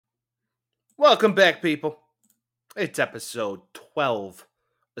Welcome back, people. It's episode 12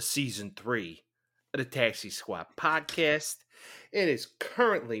 of season 3 of the Taxi Squad podcast. It is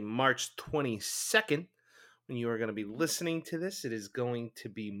currently March 22nd. When you are going to be listening to this, it is going to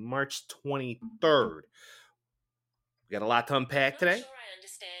be March 23rd. We got a lot to unpack today.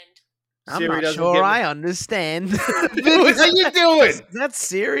 I'm not sure I understand. Vinny, how you doing? That's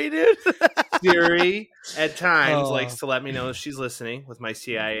Siri, dude. Siri at times likes to let me know if she's listening with my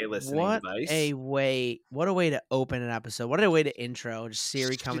CIA listening device. What a way to open an episode. What a way to intro. Just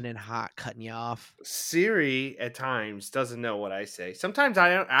Siri coming in hot, cutting you off. Siri at times doesn't know what I say. Sometimes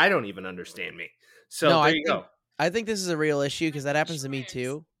I don't even understand me. So there you go. I think this is a real issue because that happens to me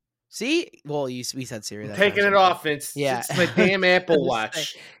too. See? Well, we said Siri that taking time, it off, Vince. Yeah. It's my damn Apple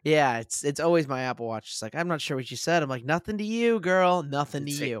Watch. Yeah, it's always my Apple Watch. It's like, I'm not sure what you said. I'm like, nothing to you, girl. Nothing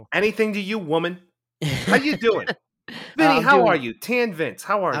to you. Anything to you, woman. How you doing? Vinny, how are you? Tan Vince,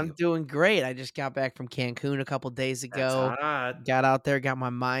 how are you? I'm doing great. I just got back from Cancun a couple days ago. Got out there, got my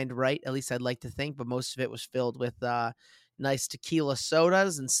mind right. At least I'd like to think, but most of it was filled with nice tequila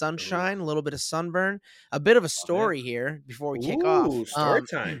sodas and sunshine, a little bit of sunburn. A bit of a story here before we kick off. Story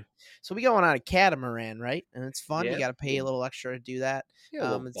time. So we going on a catamaran, right? And it's fun. Yeah. You got to pay a little extra to do that.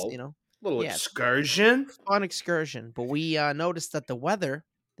 Yeah, little excursion. Fun excursion. But we noticed that the weather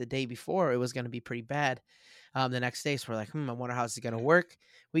the day before, it was going to be pretty bad. The next day, so we're like, I wonder how this is going to work.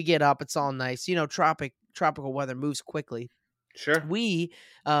 We get up, it's all nice. You know, tropical weather moves quickly. Sure. We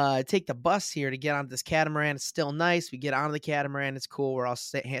take the bus here to get onto this catamaran. It's still nice. We get onto the catamaran. It's cool. We're all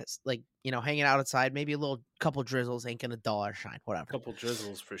hanging out outside. Maybe a couple drizzles ain't gonna dull our shine. Whatever. Couple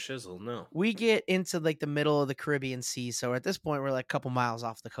drizzles for shizzle. No. We get into the middle of the Caribbean Sea. So at this point, we're a couple miles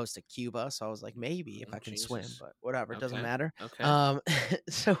off the coast of Cuba. So I was like, maybe if I can swim, but whatever, it doesn't matter. Okay.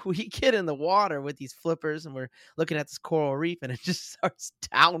 So we get in the water with these flippers, and we're looking at this coral reef, and it just starts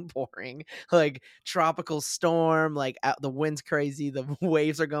downpouring, like tropical storm. Like the wind's crazy, the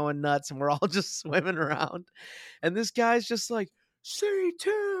waves are going nuts, and we're all just swimming around. And this guy's just like, C2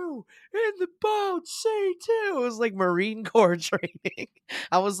 in the boat, C2. It was like Marine Corps training.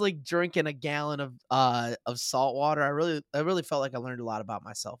 I was like drinking a gallon of salt water. I really felt like I learned a lot about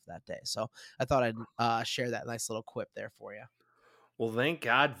myself that day. So I thought I'd share that nice little quip there for you. Well, thank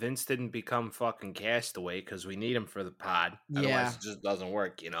God Vince didn't become fucking Castaway because we need him for the pod. Otherwise, it just doesn't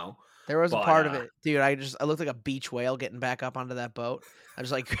work, you know. There was a part of it, dude. I looked like a beach whale getting back up onto that boat. I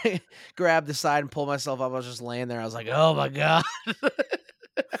just like grabbed the side and pulled myself up. I was just laying there. I was like, oh my God.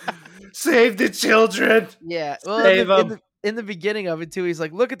 Save the children. Yeah. Well, in the beginning of it too, he's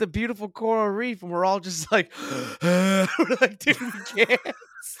like, look at the beautiful coral reef. And we're all just like, we're like, dude, we can't.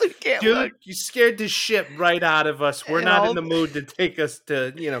 Dude, you scared the shit right out of us. We're not in the mood to take us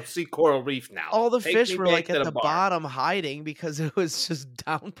to, see coral reef now. All the fish were like at the bottom hiding because it was just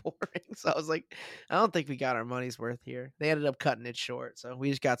downpouring. So I was like, I don't think we got our money's worth here. They ended up cutting it short. So we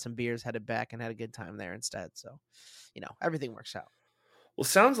just got some beers, headed back, and had a good time there instead. So, everything works out. Well,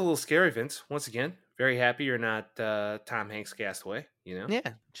 sounds a little scary, Vince. Once again, very happy you're not Tom Hanks Castaway, Yeah,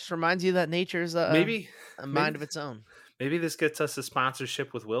 just reminds you that nature's maybe a mind of its own. Maybe this gets us a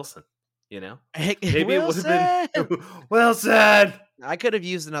sponsorship with Wilson, Maybe Wilson! It would have been Wilson! I could have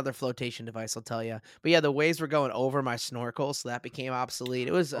used another flotation device, I'll tell you. But yeah, the waves were going over my snorkel, so that became obsolete.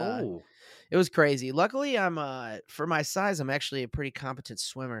 It was crazy. Luckily, I'm for my size, I'm actually a pretty competent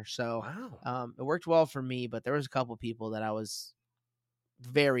swimmer. So it worked well for me, but there was a couple people that I was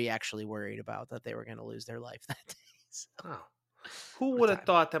very actually worried about that they were going to lose their life that day. So. Who would have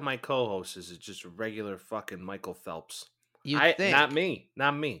thought that my co-host is just a regular fucking Michael Phelps? You'd think. Not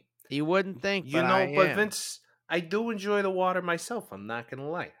me. You wouldn't think, but Vince, I do enjoy the water myself. I'm not gonna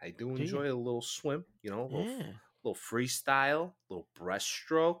lie. I do enjoy a little swim. A little freestyle, a little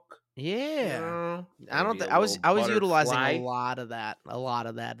breaststroke. Yeah, I don't think I was utilizing a lot of that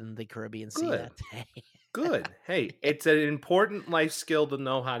in the Caribbean Sea that day. Good. Hey, it's an important life skill to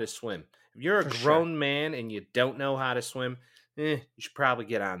know how to swim. If you're a grown man and you don't know how to swim, you should probably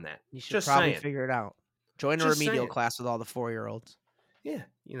get on that. You should probably figure it out. Join a remedial class with all the 4-year-olds. Yeah,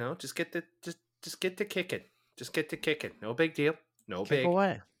 just get to kicking. Just get to kicking. No big deal. Kick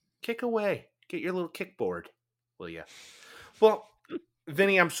away. Kick away. Get your little kickboard, will you? Well,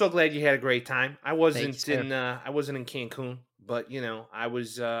 Vinny, I'm so glad you had a great time. I wasn't in Cancun, but I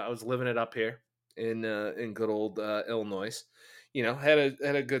was living it up here in good old Illinois. Had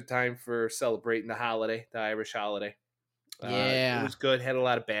a good time for celebrating the Irish holiday. It was good. Had a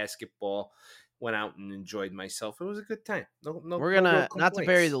lot of basketball. Went out and enjoyed myself. It was a good time. We're gonna not to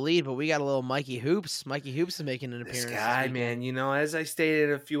bury the lead, but we got a little Mikey Hoops. Mikey Hoops is making an appearance. This guy, man, as I stated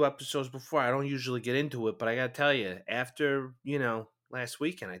a few episodes before, I don't usually get into it, but I gotta tell you, after last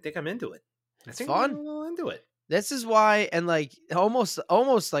weekend, I think I'm into it. I It's think we're getting fun. a little into it. This is why, and like almost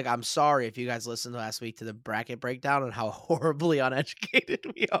like I'm sorry if you guys listened last week to the bracket breakdown and how horribly uneducated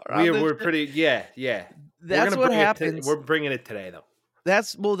we are on this We're shit. pretty yeah. We're That's gonna what bring it to happens. we're bringing it today though.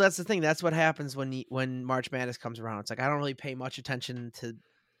 That's the thing. That's what happens when March Madness comes around. It's like I don't really pay much attention to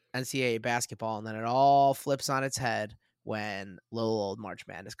NCAA basketball, and then it all flips on its head when little old March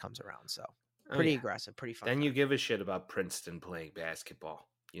Madness comes around. So Oh pretty yeah. aggressive, pretty fun Then you time. give a shit about Princeton playing basketball.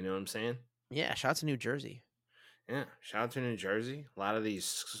 You know what I'm saying? Yeah, shout out to New Jersey. Yeah. Shout out to New Jersey. A lot of these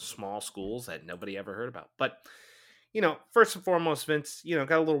small schools that nobody ever heard about. But first and foremost, Vince, got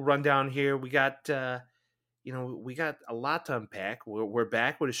a little rundown here. We got a lot to unpack. We're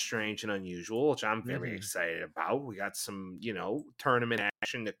back with a strange and unusual, which I'm very Hmm. excited about. We got some, tournament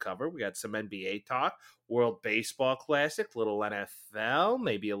action to cover. We got some NBA talk, World Baseball Classic, little NFL,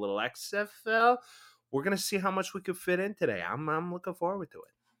 maybe a little XFL. We're gonna see how much we could fit in today. I'm looking forward to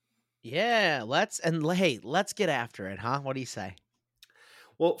it. Yeah, let's get after it, huh? What do you say?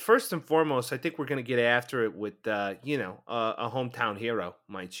 Well, first and foremost, I think we're going to get after it with, a hometown hero,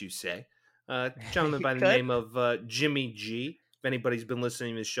 might you say. Gentleman by the Good. name of Jimmy G. If anybody's been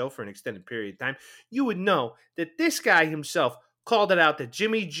listening to the show for an extended period of time, you would know that this guy himself called it out that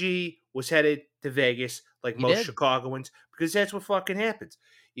Jimmy G was headed to Vegas, like He most did. Chicagoans, because that's what fucking happens.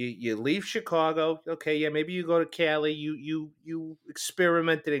 You leave Chicago, okay, yeah, maybe you go to Cali, you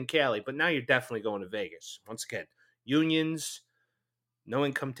experimented in Cali, but now you're definitely going to Vegas. Once again, unions, no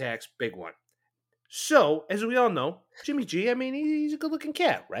income tax, big one. So, as we all know, Jimmy G, I mean, he's a good looking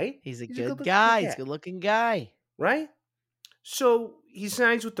cat, right? He's a He's a good good looking guy. He's a cat, good looking guy. right? So he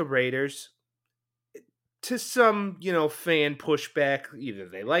signs with the Raiders to some, fan pushback. Either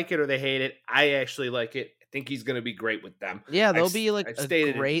they like it or they hate it. I actually like it. I think he's going to be great with them. Yeah, I've they'll be like I've a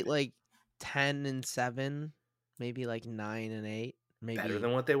stated it great like 10-7, maybe like 9-8, better maybe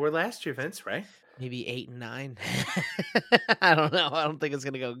than what they were last year, Vince, right? maybe 8-9. I don't know. I don't think it's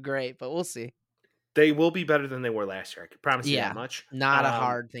gonna go great, but we'll see. They will be better than they were last year. I can promise you that Yeah, much. not a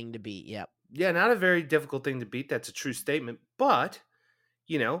hard thing to beat. Yep. Yeah, not a very difficult thing to beat. That's a true statement. But,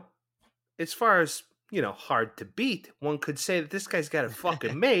 you know, as far as hard to beat, one could say that this guy's got it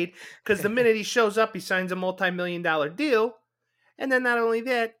fucking made because the minute he shows up, he signs a multi-million-dollar deal, and then not only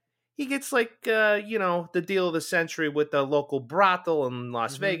that, he gets like the deal of the century with the local brothel in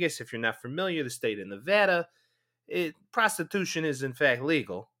Las Hmm. Vegas. If you're not familiar, the state of Nevada, prostitution is in fact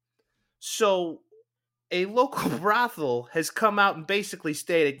legal. So a local brothel has come out and basically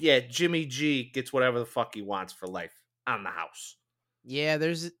stated, yeah, Jimmy G gets whatever the fuck he wants for life on the house. Yeah,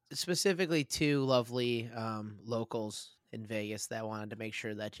 there's specifically two lovely locals in Vegas that wanted to make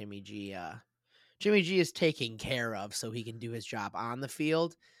sure that Jimmy G is taken care of so he can do his job on the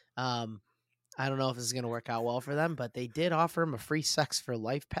field. Um, I don't know if this is going to work out well for them, but they did offer him a free sex for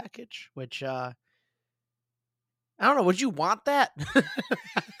life package, which I don't know. Would you want that?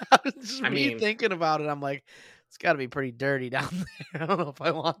 Just I me mean, thinking about it, I'm like, it's got to be pretty dirty down there. I don't know if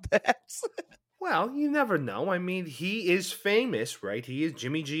I want that. well, you never know. I mean, he is famous, right?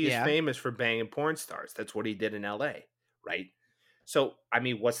 Jimmy G is Yeah, famous for banging porn stars. That's what he did in LA, right? So, I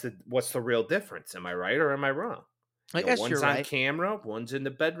mean, what's the real difference? Am I right or am I wrong? I guess One's you're on right. camera, one's in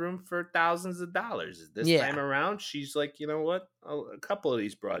the bedroom for thousands of dollars. This time Yeah, around, she's like, you know what? A couple of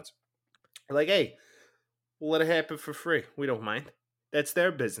these broads are like, hey, we'll let it happen for free. We don't mind. That's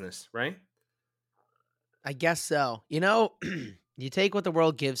their business, right? I guess so. You take what the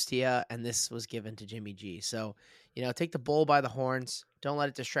world gives to you, and this was given to Jimmy G. So, take the bull by the horns. Don't let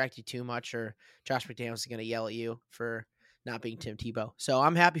it distract you too much, or Josh McDaniels is going to yell at you for not being Tim Tebow. So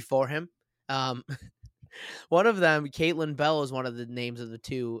I'm happy for him. Um, One of them, Caitlin Bell, is one of the names of the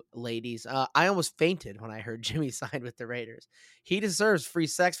two ladies. I almost fainted when I heard Jimmy signed with the Raiders. He deserves free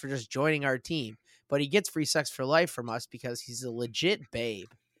sex for just joining our team, but he gets free sex for life from us because he's a legit babe.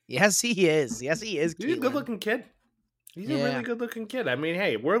 Yes, he is. Yes, he is, He's a good Caitlin. looking kid. He's a really Yeah. good looking kid. I mean,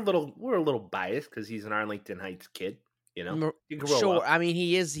 hey, we're a little biased because he's an Arlington Heights kid. M You can grow Sure, up. I mean,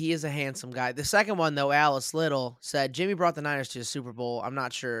 he is a handsome guy. The second one, though, Alice Little, said Jimmy brought the Niners to the Super Bowl. I'm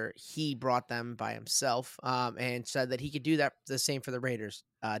not sure he brought them by himself, and said that he could do that the same for the Raiders.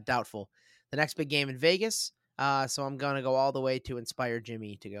 Doubtful. The next big game in Vegas, so I'm gonna go all the way to inspire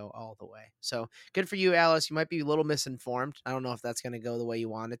Jimmy to go all the way. So, good for you, Alice. You might be a little misinformed. I don't know if that's gonna go the way you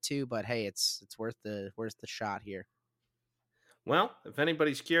want it to, but hey, it's worth the shot here. Well, if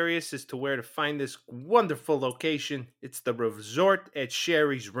anybody's curious as to where to find this wonderful location, it's the resort at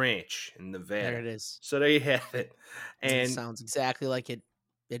Sherry's Ranch in There Nevada. it is. So there you have it. It And sounds exactly like it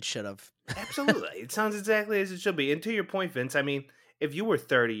should have. absolutely, it sounds exactly as it should be. And to your point, Vince, I mean, if you were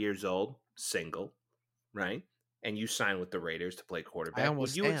 30 years old, single, right, and you signed with the Raiders to play I quarterback, would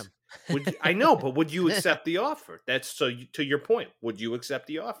almost you am. Would you, I know, but would you accept the offer? That's so to your point. Would you accept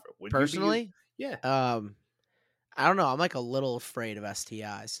the offer? Would you be? Personally, Yeah. um, I don't know. I'm like a little afraid of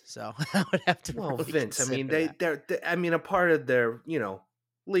STIs, so I would have to Well, really Vince, I mean, consider that I mean, a part of their,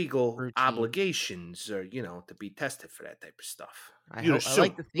 legal routine. obligations are, to be tested for that type of stuff. I You'd hope. I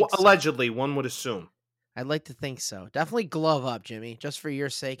like assume. to Well, think so. allegedly, one would assume. I'd like to think so. Definitely glove up, Jimmy, just for your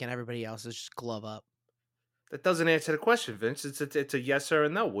sake and everybody else's. Just glove up. That doesn't answer the question, Vince. It's a yes or a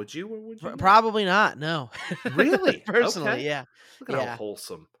no. Would you or would you not? Probably not. No. Really? Personally, Okay. yeah, Look at how yeah,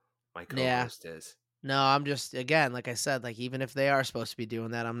 wholesome my yeah. co-host is. No, I'm just again, like I said, like even if they are supposed to be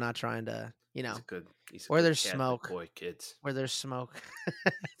doing that, I'm not trying to, He's a where good there's Catholic smoke, boy, kids. where there's smoke.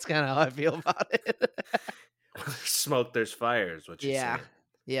 That's kind of how I feel about it. There's smoke, there's fire, is what you're Yeah. saying.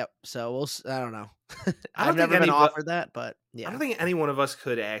 Yep. So I don't know. I I've don't think never any been of us offered that, but I yeah. don't think any one of us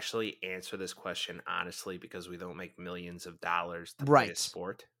could actually answer this question honestly because we don't make millions of dollars to play a Right.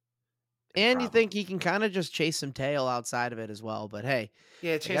 sport. And And you probably, think he can kind of just chase some tail outside of it as well. But hey,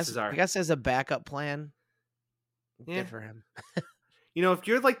 yeah, I guess chances I are, guess as a backup plan, yeah. good for him. If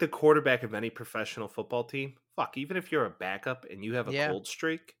you're like the quarterback of any professional football team, fuck, even if you're a backup and you have a Yeah, cold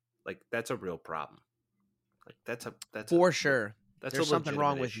streak, like that's a real problem. Like for sure. that's a There's something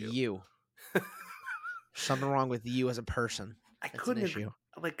wrong legitimate with issue. you. Something wrong with you as a person. I That's an couldn't agree, issue.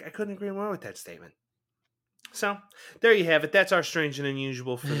 I couldn't agree more with that statement. So there you have it. That's our strange and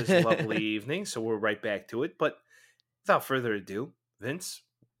unusual for this lovely evening. So we're right back to it. But without further ado, Vince,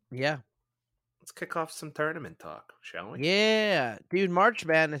 Yeah. let's kick off some tournament talk, shall we? Yeah. Dude, March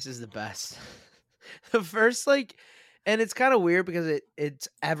Madness is the best. The first, and it's kinda weird because it's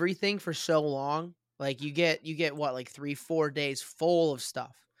everything for so long. Like, you get what, like, 3, 4 days full of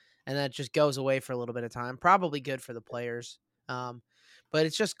stuff, and then it just goes away for a little bit of time. Probably good for the players. Um, but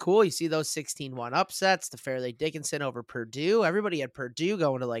it's just cool. You see those 16-1 upsets, the Fairleigh Dickinson over Purdue. Everybody had Purdue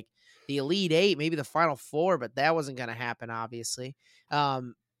going to, like, the Elite 8, maybe the Final 4, but that wasn't gonna happen, obviously.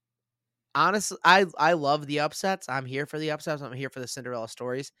 Um, Honestly, I love the upsets. I'm here for the upsets. I'm here for the Cinderella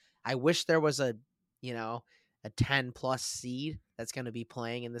stories. I wish there was you know, a 10 plus seed that's going to be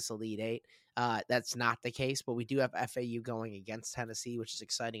playing in this Elite 8. That's not the case, but we do have FAU going against Tennessee, which is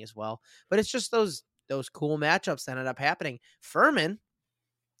exciting as well. But it's just those cool matchups that ended up happening. Furman,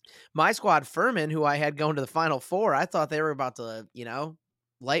 my squad, Furman, who I had going to the Final Four, I thought they were about to,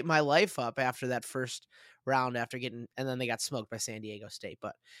 light my life up after that first round and then they got smoked by San Diego State.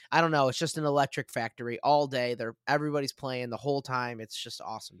 But I don't know. It's just an electric factory all day. Everybody's playing the whole time. It's just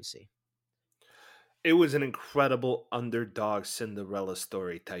awesome to see. It was an incredible underdog Cinderella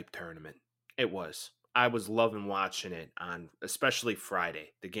story type tournament. It was. I was loving watching it on especially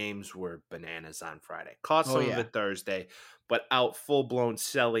Friday. The games were bananas on Friday. Caught Oh some of yeah. it Thursday, but out full blown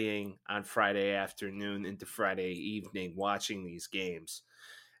selling on Friday afternoon into Friday evening watching these games.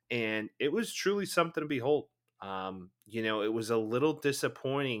 And it was truly something to behold. It was a little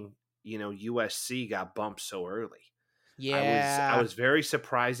disappointing, USC got bumped so early. I Yeah. was very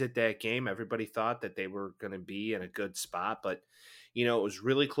surprised at that game. Everybody thought that they were going to be in a good spot, but it was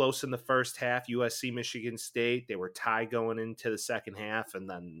really close in the first half. USC Michigan State, they were tied going into the second half, and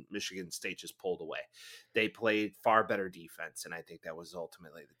then Michigan State just pulled away. They played far better defense, and I think that was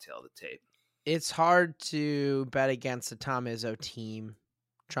ultimately the tail of the tape. It's hard to bet against a Tom Izzo team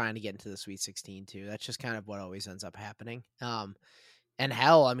trying to get into the Sweet 16 too. That's just kind of what always ends up happening. And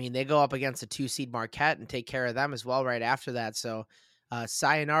hell, I mean, they go up against a 2 seed Marquette and take care of them as well right after that. So,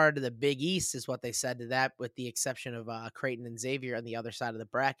 sayonara to the Big East is what they said to that, with the exception of Creighton and Xavier on the other side of the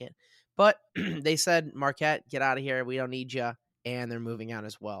bracket. But they said, Marquette, get out of here. We don't need you. And they're moving on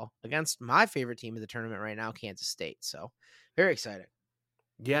as well against my favorite team of the tournament right now, Kansas State. So, very exciting.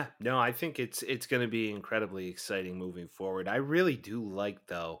 Yeah, no, I think it's going to be incredibly exciting moving forward. I really do like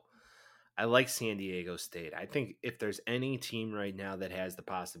though. I like San Diego State. I think if there's any team right now that has the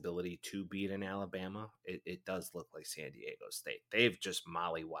possibility to beat an Alabama, it does look like San Diego State. They've just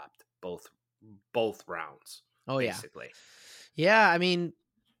mollywopped both rounds, Oh, yeah. basically. Yeah, I mean,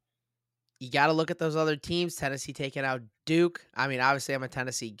 you got to look at those other teams. Tennessee taking out Duke. I mean, obviously, I'm a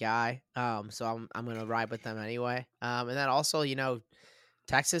Tennessee guy, so I'm going to ride with them anyway. And then also,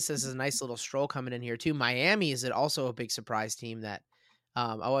 Texas is a nice little stroll coming in here too. Miami is also a big surprise team that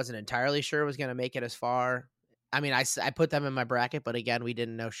I wasn't entirely sure was going to make it as far. I mean, I put them in my bracket, but again, we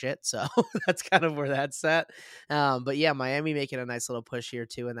didn't know shit, so that's kind of where that's at. But yeah, Miami making a nice little push here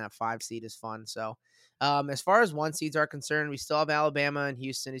too, and that 5 seed is fun. So as far as 1 seeds are concerned, we still have Alabama and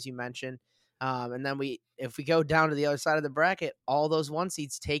Houston, as you mentioned. And then if we go down to the other side of the bracket, all those 1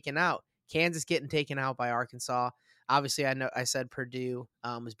 seeds taken out. Kansas getting taken out by Arkansas. Obviously, I know I said Purdue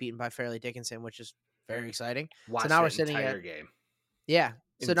was beaten by Fairleigh Dickinson, which is very exciting. So Watch now we're that sitting at entire game. yeah.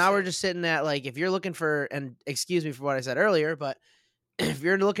 So now we're insane. just sitting at, like, if you're looking for, and excuse me for what I said earlier, but if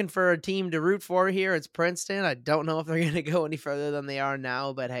you're looking for a team to root for here, it's Princeton. I don't know if they're gonna go any further than they are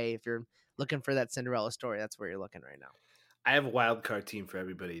now, but hey, if you're looking for that Cinderella story, that's where you're looking right now. I have a wild card team for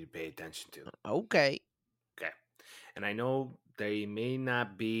everybody to pay attention to. Okay. Okay. And I know they may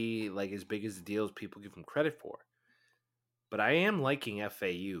not be like as big as the deal as people give them credit for, but I am liking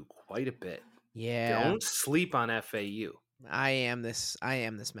FAU quite a bit. Yeah. Don't sleep on FAU. I am this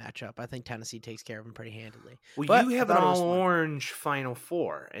matchup. I think Tennessee takes care of them pretty handily. Well, But you I have an thought it all was fun. orange Final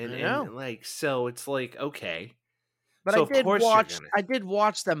Four, I and know. like so, it's like okay, But so of course you're gonna. I did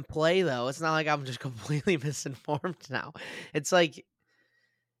watch them play though. It's not like I'm just completely misinformed now. It's like,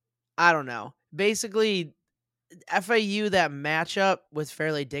 I don't know. Basically, FAU, that matchup with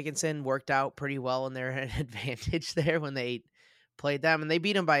Fairleigh Dickinson worked out pretty well in their advantage there when they played them, and they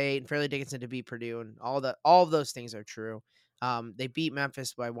beat them by 8. And Fairleigh Dickinson to beat Purdue, and all of those things are true. They beat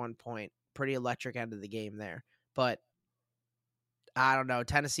Memphis by 1 point, pretty electric end of the game there. But I don't know.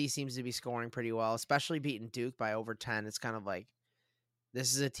 Tennessee seems to be scoring pretty well, especially beating Duke by over 10. It's kind of like,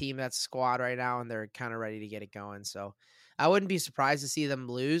 this is a team that's squad right now, and they're kind of ready to get it going. So I wouldn't be surprised to see them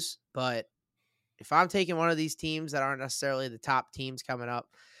lose, but if I'm taking one of these teams that aren't necessarily the top teams coming up,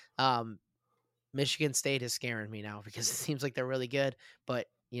 um, Michigan State is scaring me now because it seems like they're really good. But,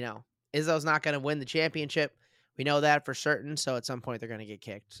 Izzo's not going to win the championship. We know that for certain. So at some point they're going to get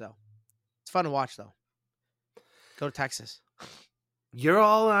kicked. So it's fun to watch, though. Go to Texas. You're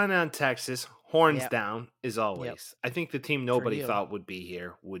all on Texas, horns Yep. down as Yep. always. I think the team For nobody you. thought would be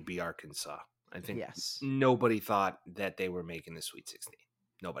here would be Arkansas. I think Yes. nobody thought that they were making the Sweet 16.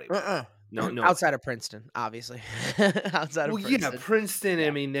 Nobody would. Uh-uh. No way. Outside of Princeton, obviously. Outside of Well, yeah, Princeton. Princeton. I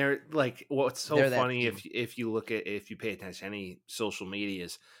Yeah. mean, they're like what's so They're that funny team. if you look at if you pay attention to any social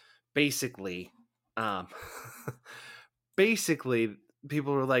medias, basically, um, basically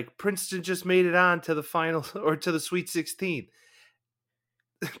people are like Princeton just made it on to the final or to the Sweet 16.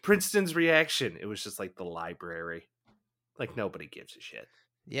 Princeton's reaction, it was just like the library, like nobody gives a shit.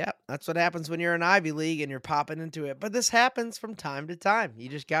 Yeah, that's what happens when you're an Ivy League and you're popping into it. But this happens from time to time. You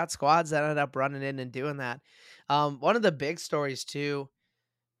just got squads that end up running in and doing that. One of the big stories too,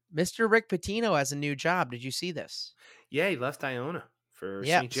 Mr. Rick Pitino has a new job. Did you see this? Yeah, he left Iona for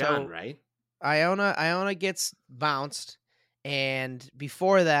Yeah. St. John, So right? Iona gets bounced. And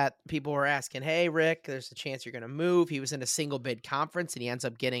before that, people were asking, "Hey, Rick, there's a chance you're going to move." He was in a single bid conference, and he ends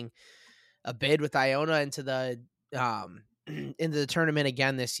up getting a bid with Iona into the into the tournament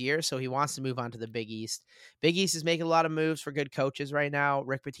again this year. So he wants to move on to the Big East. Big East is making a lot of moves for good coaches right now.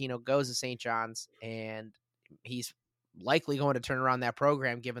 Rick Pitino goes to St. John's, and he's likely going to turn around that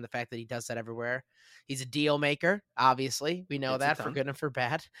program given the fact that he does that everywhere. He's a deal maker, obviously. We know It's a that for ton. good and for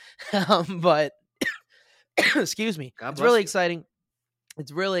bad. But excuse me. God It's really bless you. exciting.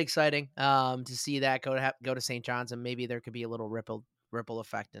 It's really exciting to see that go to St. John's, and maybe there could be a little ripple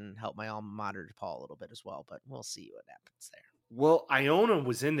effect and help my alma mater DePaul a little bit as well. But we'll see what happens there. Well, Iona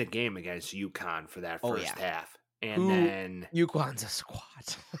was in the game against UConn for that Oh first yeah, half, and who then UConn's a squad.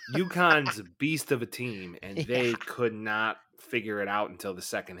 UConn's a beast of a team, and Yeah, they could not figure it out until the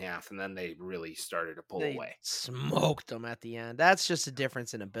second half, and then they really started to pull they away. smoked them at the end. That's just a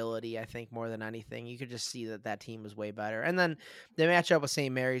difference in ability, I think, more than anything. You could just see that team was way better. And then the matchup with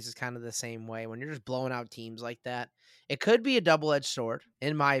St. Mary's is kind of the same way. When you're just blowing out teams like that, it could be a double-edged sword,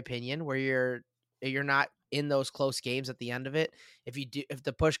 in my opinion, where you're not in those close games at the end of it. If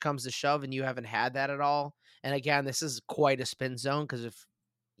the push comes to shove and you haven't had that at all, and again, this is quite a spin zone because if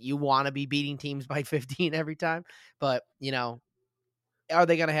you want to be beating teams by 15 every time, but are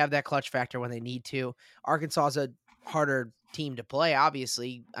they going to have that clutch factor when they need to? Arkansas is a harder team to play,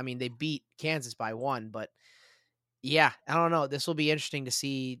 obviously. I mean, they beat Kansas by 1, but yeah, I don't know. This will be interesting to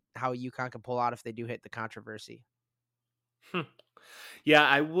see how UConn can pull out if they do hit the controversy. Hmm. Yeah,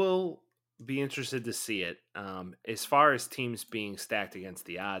 I will be interested to see it. As far as teams being stacked against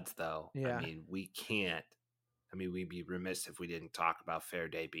the odds, though, I Yeah. mean, we can't. I mean, we'd be remiss if we didn't talk about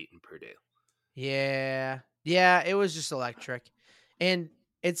Fairday beating Purdue. Yeah. Yeah, it was just electric. And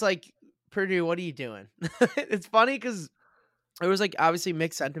it's like, Purdue, what are you doing? It's funny because there was like obviously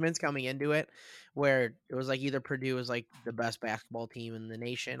mixed sentiments coming into it, where it was like either Purdue was like the best basketball team in the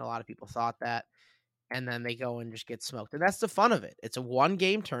nation. A lot of people thought that. And then they go and just get smoked. And that's the fun of it. It's a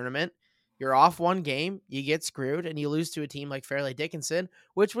 1-game tournament. You're off 1 game, you get screwed, and you lose to a team like Fairleigh Dickinson,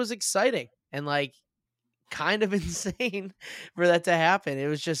 which was exciting and like kind of insane for that to happen. It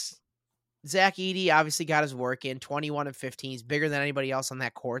was just Zach Edey obviously got his work in, 21 and 15. He's bigger than anybody else on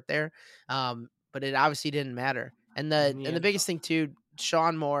that court there. But it obviously didn't matter. And In the the and the end biggest zone. thing too,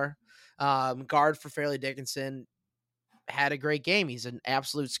 Sean Moore, guard for Fairleigh Dickinson, had a great game. He's an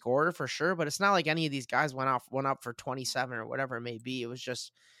absolute scorer for sure, but it's not like any of these guys went up for 27 or whatever it may be. It was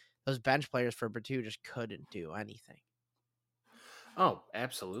just those bench players for Purdue just couldn't do anything. Oh,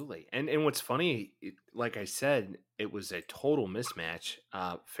 absolutely. And what's funny, like I said, it was a total mismatch.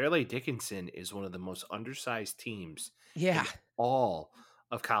 Fairleigh Dickinson is one of the most undersized teams Yeah. in all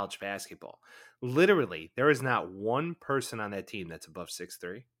of college basketball. Literally, there is not one person on that team that's above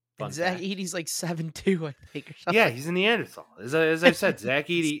 6'3". And Fun Zach fact. Edey's like 7'2", I think, or Yeah, something. he's a Neanderthal. As I've said, Zach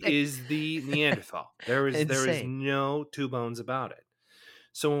Edey Insane. is the Neanderthal. There is Insane. no two bones about it.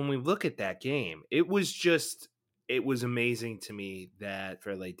 So when we look at that game, it was amazing to me that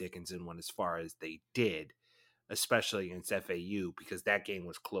Fairleigh Dickinson went as far as they did, especially against FAU, because that game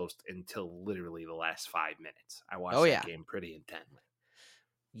was close until literally the last 5 minutes. I Oh watched that yeah. game pretty intently.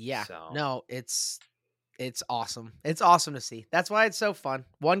 Yeah. So No, it's awesome. It's awesome to see. That's why it's so fun.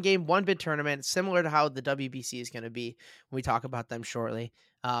 One game, one bid tournament, similar to how the WBC is going to be when we talk about them shortly.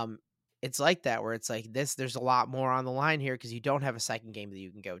 Um, it's like that where it's like this. There's a lot more on the line here because you don't have a second game that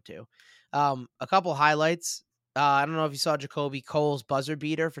you can go to. A couple highlights. I don't know if you saw Jacoby Cole's buzzer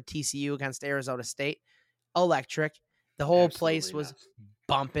beater for TCU against Arizona State. Electric. The whole place absolutely was nuts.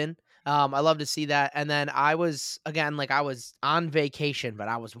 bumping. I love to see that. And then I was again like I was on vacation, but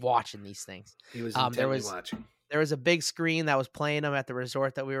I was watching these things. He was Um, there intently was watching. there was a big screen that was playing them at the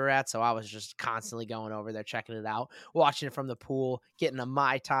resort that we were at, so I was just constantly going over there, checking it out, watching it from the pool, getting a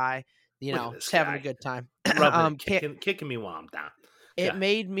Mai Tai, Look at this just having a guy good time. rubbing it, Can't kicking me while I'm down. it Yeah,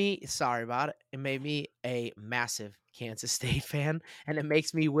 made me sorry about it. It made me a massive Kansas State fan, and it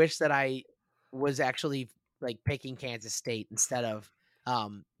makes me wish that I was actually like picking Kansas State instead of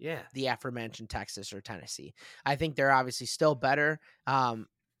um yeah. the aforementioned Texas or Tennessee. I think they're obviously still better.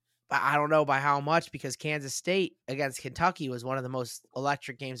 But I don't know by how much because Kansas State against Kentucky was one of the most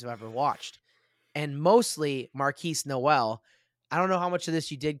electric games I've ever watched. And mostly Marquise Noel. I don't know how much of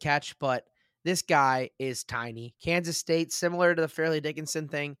this you did catch, but this guy is tiny. Kansas State, similar to the Fairleigh Dickinson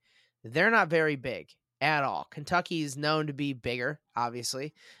thing, they're not very big at all. Kentucky is known to be bigger,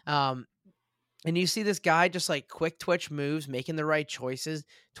 obviously. Um, and you see this guy just like quick twitch moves, making the right choices.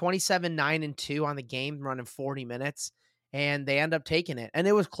 27, 9, and 2 on the game, running 40 minutes, and they end up taking it. And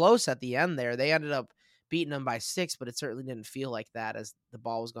it was close at the end there. They ended up beating them by 6, but it certainly didn't feel like that as the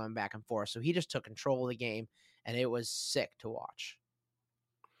ball was going back and forth. So he just took control of the game, and it was sick to watch.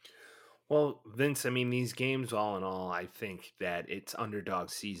 Well, Vince, I mean, these games, all in all, I think that it's underdog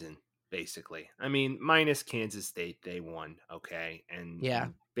season, basically. I mean, minus Kansas State, they won, okay? Yeah,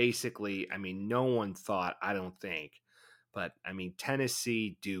 And basically, I mean, no one thought, I don't think, but I mean,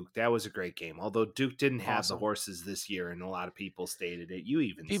 Tennessee, Duke, that was a great game. Although Duke didn't have the awesome. horses this year, and a lot of people stated it. You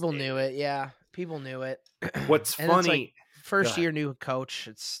even People stated knew it. it. Yeah, people knew it. What's And it's like funny, go first ahead. year new coach.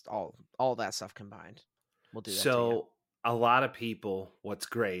 It's all that stuff combined. We'll do that to you. So a lot of people, what's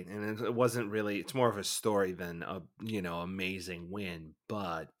great, and it wasn't really, it's more of a story than a amazing win,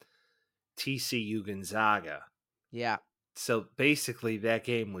 but TCU Gonzaga. Yeah. So basically, that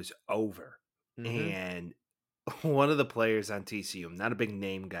game was over, Mm-hmm. and one of the players on TCU, I'm not a big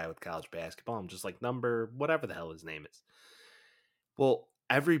name guy with college basketball. I'm just like number whatever the hell his name is. Well,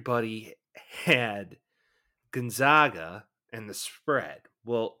 everybody had Gonzaga and the spread.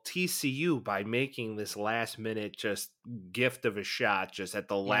 Well, TCU, by making this last minute just gift of a shot just at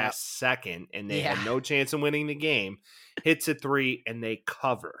the Yeah. last second, and they had Yeah. no chance of winning the game, hits a three and they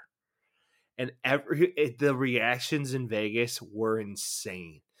cover. And the reactions in Vegas were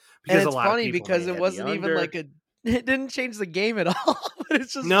insane And because a it's lot of funny people because they it had the wasn't even like under. a it didn't change the game at all, but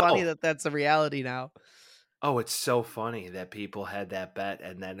it's just funny No. that that's a reality now. Oh, it's so funny that people had that bet,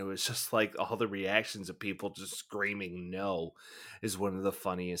 and then it was just like all the reactions of people just screaming no is one of the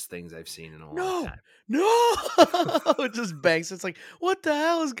funniest things I've seen in a long No, time. no, it just bangs. It's like, what the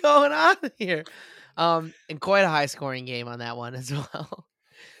hell is going on here? And quite a high scoring game on that one as well.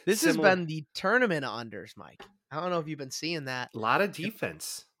 This has Similar, been the tournament of unders, Mike. I don't know if you've been seeing that. If a lot of if I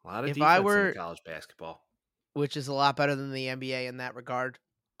defense in the were, college basketball. which is a lot better than the NBA in that regard.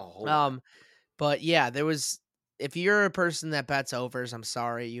 A whole lot. Um, But yeah, there was if you're a person that bets overs, I'm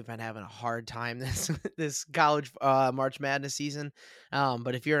sorry, you've been having a hard time this this college March Madness season.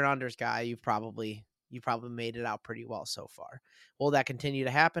 But if you're an unders guy, you probably made it out pretty well so far. Will that continue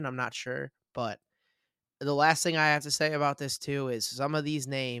to happen? I'm not sure. But the last thing I have to say about this too is some of these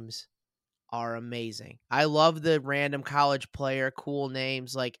names are amazing. I love the random college player, cool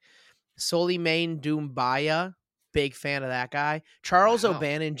names like Solimain Doumbaya, big fan of that guy. Charles Wow.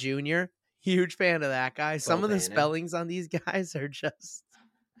 O'Bannon Jr., huge fan of that guy. Some of the Bobannon. spellings on these guys are just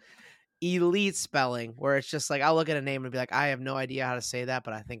elite spelling, where it's just like I'll look at a name and be like, I have no idea how to say that,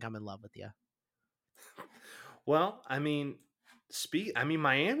 but I think I'm in love with you. Well, I mean,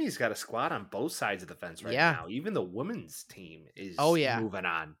 Miami's got a squad on both sides of the fence right Yeah. now. Even the women's team Oh, is yeah. moving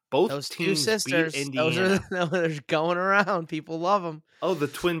on. Both Those 2 teams beat sisters, those are Indiana. they're going around. People love them. Oh, the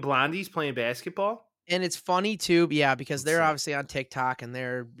twin blondies playing basketball? And it's funny too, yeah, because they're Insane. obviously on TikTok and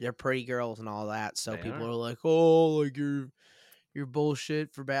they're pretty girls and all that. So They people are. are like, "Oh, like you're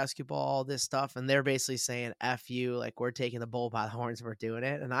bullshit for basketball, all this stuff." And they're basically saying, "F you, like we're taking the bull by the horns, and we're doing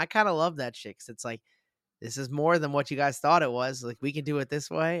it." And I kind of love that shit 'cause it's like this is more than what you guys thought it was. Like we can do it this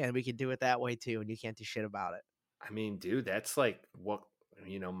way and we can do it that way too, and you can't do shit about it. I mean, dude, that's like what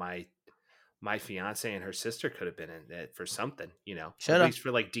my fiance and her sister could have been in it for something, at Shoulda, least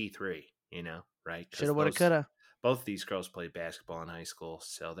for like D3, right? shoulda, Because woulda, those coulda. both these girls played basketball in high school,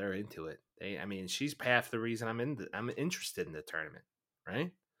 so they're into it. I mean, she's half the reason I'm interested in the tournament,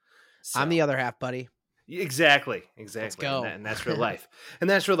 right? I'm the So other half, buddy. exactly, Let's exactly, and go. that's real life, and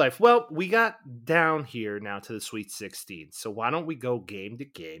that's real life. Well, we got down here now to the Sweet 16, so why don't we go game to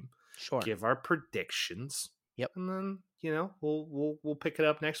game, Sure. give our predictions, Yep. and then we'll pick it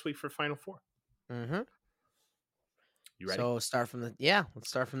up next week for Final Four. Mhm. You ready? So let's start from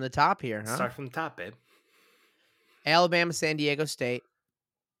the top here, Let's huh? start from the top, babe. Alabama, San Diego State.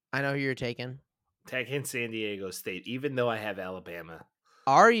 I know who you're taking. Taking San Diego State, even though I have Alabama,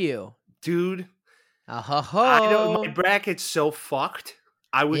 Are you? dude. Ho I don't. My ho. bracket's so fucked.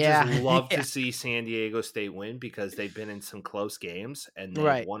 I would just Yeah. love Yeah. to see San Diego State win because they've been in some close games and they've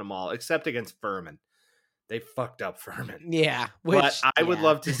Right. won them all, except against Furman. They fucked up Furman. Yeah. But Which I would yeah.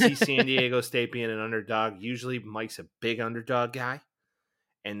 love to see San Diego State being an underdog. Usually, Mike's a big underdog guy,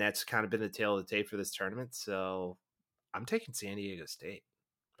 and that's kind of been the tail of the tape for this tournament. So I'm taking San Diego State.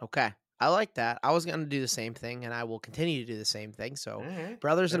 Okay. I like that. I was gonna do the same thing, and I will continue to do the same thing. All So right,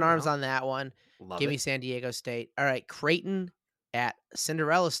 brothers in there we arms go. on that one. Love Give me it. San Diego State. All right. Creighton at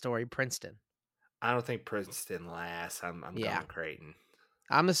Cinderella Story, Princeton. I don't think Princeton lasts. I'm Yeah. going Creighton.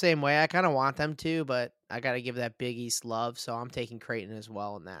 I'm the same way. I kind of want them to, but I got to give that Big East love. So I'm taking Creighton as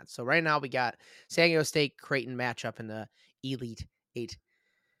well in that. So right now we got San Diego State Creighton matchup in the Elite Eight.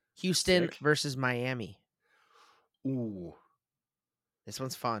 Houston Sick. versus Miami. Ooh, This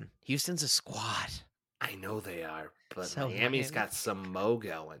one's fun. Houston's a squad. I know they are, but So Miami's Miami. got some mo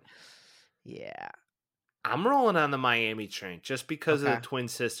going. Yeah. I'm rolling on the Miami train just because of the Okay. twin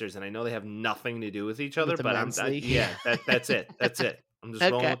sisters, and I know they have nothing to do with each With other. the But men's league. yeah, that's it. That's it. I'm just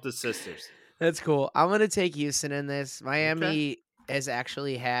rolling Okay. with the sisters. That's cool. I'm going to take Houston in this. Okay. Miami has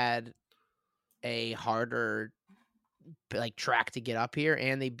actually had a harder track to get up here,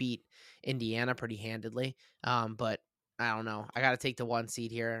 and they beat Indiana pretty handedly. But I don't know. I got to take the 1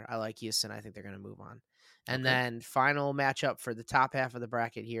 seed here. I like Houston. I think they're going to move on. And Okay. then final matchup for the top half of the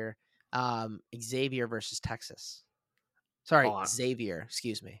bracket here, Xavier versus Texas. Sorry, Oh, Xavier.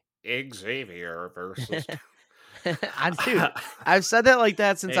 Excuse me. Xavier versus Dude, I've said that like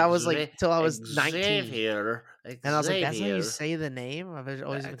that since I was Xa- till I was 19. Xavier. And I was like, that's how you Xavier. say the name? I've The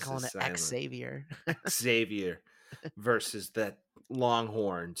always been X calling is it X silent. Xavier. Xavier versus the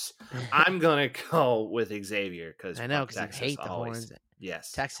Longhorns. I'm gonna go with Xavier because I know, fuck because you Texas hate the always. horns.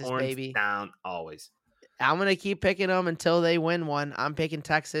 Yes, Texas, horns baby. down always. I'm gonna keep picking them until they win one. I'm picking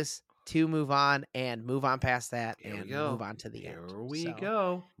Texas to move on and move on past that Here we and move go. on to the end. Here we So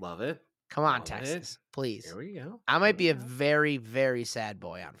go. Love it. come on, Love it. Texas, please. Here we go. I Here might we be a go. very, very sad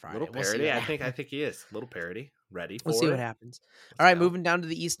boy on Friday. Little We'll see parody. what I happens. think he is. Little parody. Ready We'll for see what it. happens. All Let's right, go. moving down to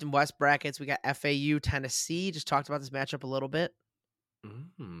the East and West brackets, we got FAU, Tennessee. Just talked about this matchup a little bit.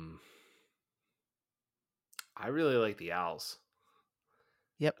 Mm. I really like the Owls.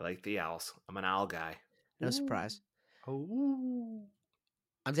 Yep, I like the Owls. I'm an owl guy. no Ooh. surprise. Oh,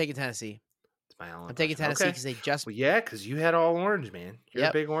 I'm taking Tennessee. it's my owl I'm taking impression. Tennessee Okay. because they just. Well, yeah, because you had all orange, man. You're a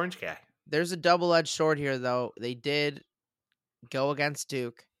Yep. big orange guy. There's a double-edged sword here, though. They did go against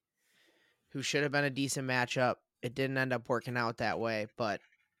Duke, who should have been a decent matchup. It didn't end up working out that way, but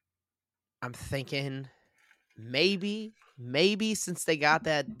I'm thinking maybe since they got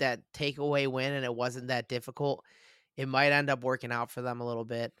that takeaway win and it wasn't that difficult, it might end up working out for them a little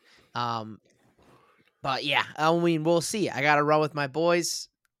bit. But yeah, I mean, we'll see. I got to run with my boys.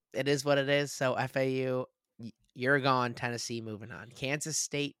 It is what it is. So FAU, you're gone. Tennessee, moving on. Kansas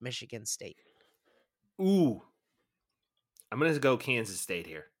State, Michigan State. Ooh. I'm going to go Kansas State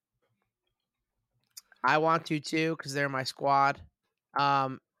here. I want to too because they're my squad.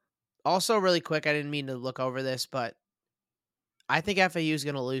 Also, really quick, I didn't mean to look over this, but I think FAU is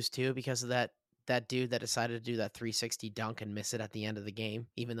going to lose too because of that dude that decided to do that 360 dunk and miss it at the end of the game,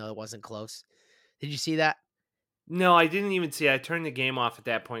 even though it wasn't close. Did you see that? No, I didn't even see. I turned the game off at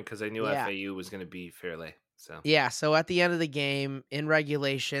that point because I knew Yeah. FAU was going to be fairly. So, Yeah, so at the end of the game, in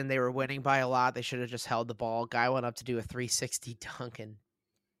regulation, they were winning by a lot. They should have just held the ball. Guy went up to do a 360 dunk and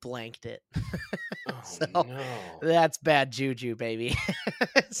blanked it. oh So no, that's bad juju, baby.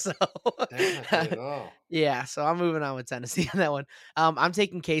 So that's not good at all. yeah, so I'm moving on with Tennessee on that one. I'm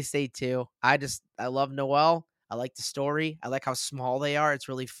taking K-State too. I love Noel. I like the story. I like how small they are. It's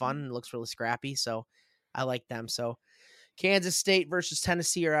really fun and looks really scrappy. So I like them. So Kansas State versus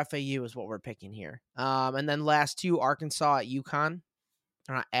Tennessee or FAU is what we're picking here. And then last two, Arkansas at UConn.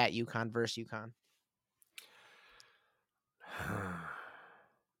 Or not at UConn versus UConn.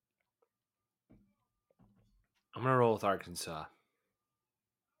 I'm gonna roll with Arkansas.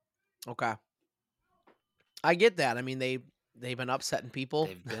 Okay. I get that. I mean, they've been upsetting people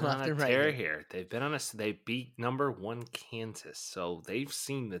They've been on left a and right tear here. here. They've been on a. They beat number one Kansas, so they've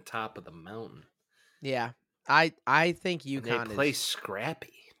seen the top of the mountain, Yeah. I think and they UConn play is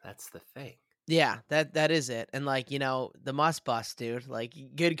scrappy. That's the thing. yeah, that is it. And like, the must bust, dude. Like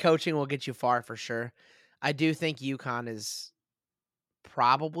good coaching will get you far for sure. I do think UConn is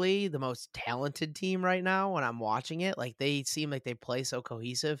probably the most talented team right now when I'm watching it. Like they seem like they play so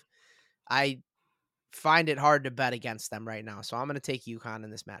cohesive. I find it hard to bet against them right now. So I'm going to take UConn in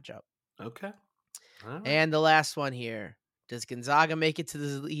this matchup. Okay. All right. And the last one here. Does Gonzaga make it to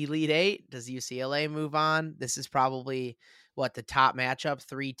the Elite Eight? Does UCLA move on? This is probably what the top matchup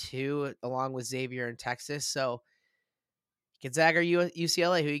 3-2 along with Xavier and Texas. So Gonzaga or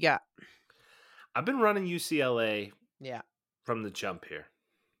UCLA, who you got? I've been running UCLA Yeah. from the jump here,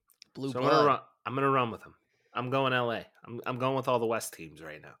 Blue so I'm gonna blood. run. I'm gonna run with them. I'm going LA. I'm going with all the West teams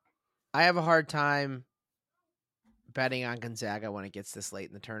right now. I have a hard time betting on Gonzaga when it gets this late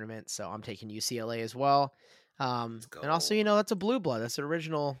in the tournament, so I'm taking UCLA as well. Let's And also, go. that's a blue blood. That's an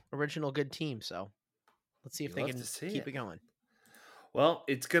original good team. So let's see if You they love to can see keep it it. going. Well,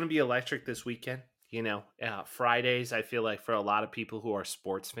 it's going to be electric this weekend. Fridays, I feel like for a lot of people who are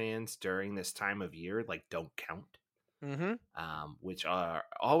sports fans during this time of year, like don't count, Mm-hmm. which are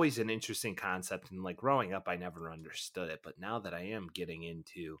always an interesting concept. And like growing up, I never understood it. But now that I am getting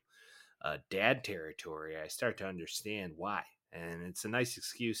into dad territory, I start to understand why. And it's a nice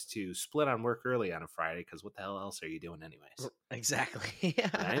excuse to split on work early on a Friday because what the hell else are you doing, anyways? Exactly. Yeah,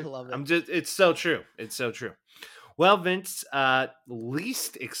 I Right? love it. I'm just, it's so true. It's so true. Well, Vince,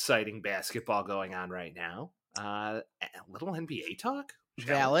 least exciting basketball going on right now. A little NBA talk, shall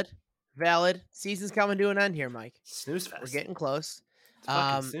we? Valid. Valid. Season's coming to an end here, Mike. Snooze We're fest. getting close. It's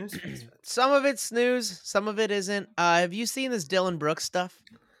fucking Um, snooze fest, Vince. some of it's snooze, some of it isn't. Have you seen this Dylan Brooks stuff?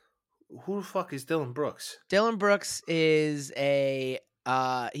 Who the fuck is Dylan Brooks? Dylan Brooks is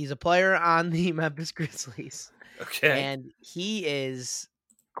he's a player on the Memphis Grizzlies, Okay. and he is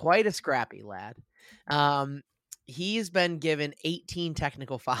quite a scrappy lad. Um, he's been given 18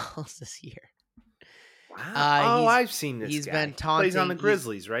 technical fouls this year. Wow. Oh, He's I've seen this he's been guy. Plays on the taunting.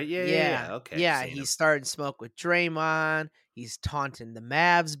 Grizzlies, right? Yeah, yeah, yeah. Okay, I've Yeah. seen He's him. starting smoke with Draymond. He's taunting the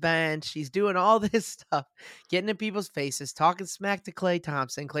Mavs bench. He's doing all this stuff, getting in people's faces, talking smack to Klay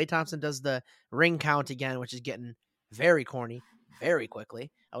Thompson. Klay Thompson does the ring count again, which is getting very corny very quickly.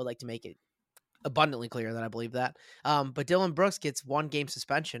 I would like to make it abundantly clear that I believe that. But Dylan Brooks gets 1 game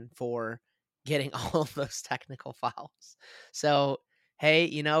suspension for getting all of those technical fouls. So, hey,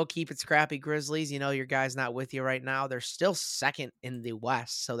 keep it scrappy, Grizzlies. Your guy's not with you right now. They're still second in the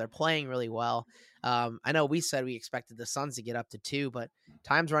West, so they're playing really well. I know we said we expected the Suns to get up to 2, but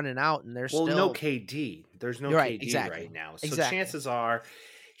time's running out, and they're Well, no still. KD. There's no You're right, KD right exactly, now. So exactly. chances are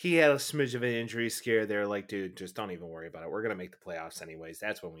he had a smidge of an injury scare. They're like, dude, just don't even worry about it. We're going to make the playoffs anyways.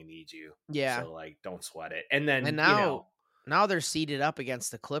 That's when we need you. Yeah, So, like, don't sweat it. And and then, now they're seated up against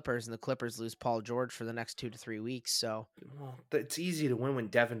the Clippers, and the Clippers lose Paul George for the next 2 to 3 weeks. So well, it's easy to win when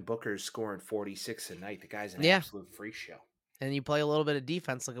Devin Booker's scoring 46 a night. The guy's an yeah. absolute freak show. And you play a little bit of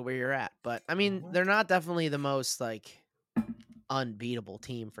defense, look at where you're at. But I mean, Mhm. they're not definitely the most unbeatable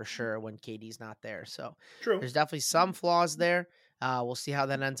team for sure when KD's not there. So True. there's definitely some flaws there. We'll see how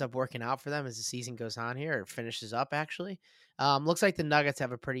that ends up working out for them as the season goes on here or finishes up actually. Looks like the Nuggets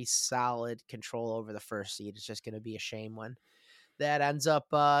have a pretty solid control over the first seed. It's just going to be a shame when that ends up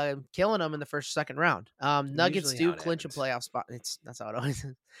killing them in the first, second round. Nuggets Usually how do it clinch a happens. playoff spot. That's how it always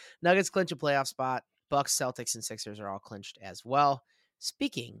is. Nuggets clinch a playoff spot. Bucks, Celtics, and Sixers are all clinched as well.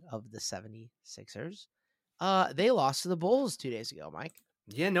 Speaking of the 76ers, they lost to the Bulls 2 days ago, Mike.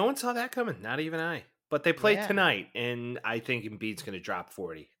 Yeah, no one saw that coming. Not even I. But they play Yeah. tonight, and I think Embiid's going to drop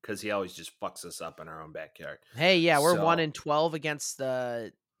 40 because he always just fucks us up in our own backyard. Hey, yeah, we're 1 So, and 12 against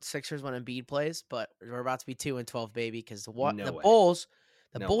the Sixers when Embiid plays, but we're about to be 2 and 12, baby, because no the way. Bulls,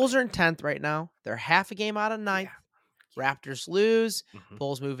 the No Bulls way. are in 10th right now. They're half a game out of ninth. Yeah. Raptors lose, Mhm.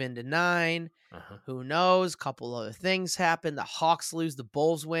 Bulls move into 9. Uh-huh. Who knows? Couple other things happen. The Hawks lose, the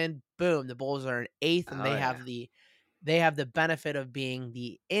Bulls win. Boom, the Bulls are in 8th, and Oh, yeah. they have the benefit of being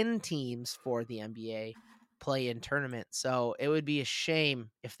the in teams for the NBA play-in tournament. So it would be a shame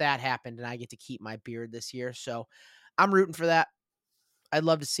if that happened and I get to keep my beard this year. So I'm rooting for that. I'd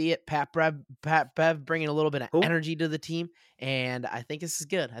love to see it. Pat Bev bringing a little bit of Who? energy to the team, and I think this is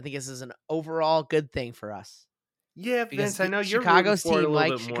good. I think this is an overall good thing for us Yeah, because Vince, I know you're rooting Chicago's for it a team, little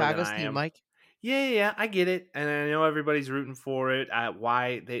Mike. bit more than Chicago's I team, am. Mike. Yeah, yeah, yeah, I get it, and I know everybody's rooting for it.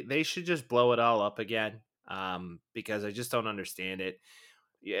 Why they should just blow it all up again? Because I just don't understand it.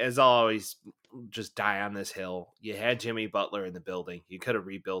 Yeah, as always, just die on this hill. You had Jimmy Butler in the building. You could have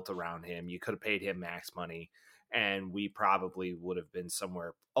rebuilt around him. You could have paid him max money, and we probably would have been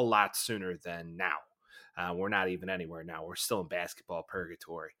somewhere a lot sooner than now. We're not even anywhere now. We're still in basketball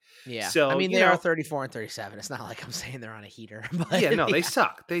purgatory. Yeah, I So, mean they are 34 and 37. It's not like I'm saying they're on a heater, yeah, but no, they yeah,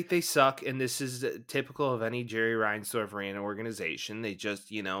 suck. They suck, and this is typical of any Jerry Reinsdorf ran organization. They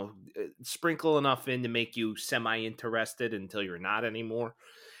just sprinkle enough in to make you semi interested until you're not anymore,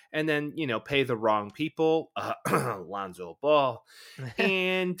 and then pay the wrong people, Lonzo Ball,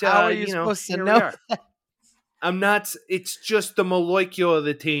 and how are you supposed to here we know? are. I'm not. It's just the molecule of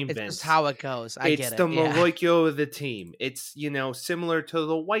the team, It's just Vince. how it goes. I It's get it. the Yeah, molecule of the team. It's similar to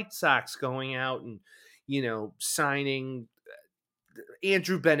the White Sox going out and signing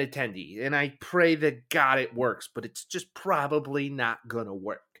Andrew Benintendi, and I pray that God it works, but it's just probably not gonna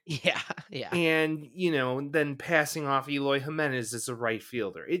work. yeah, yeah, And then passing off Eloy Jimenez as a right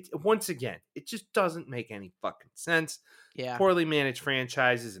fielder. It once again, it just doesn't make any fucking sense. yeah. Poorly managed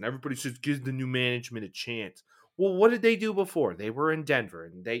franchises, and everybody says give the new management a chance. Well, what did they do before? They were in Denver,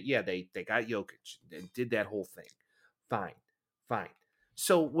 and they got Jokic and did that whole thing. Fine, fine.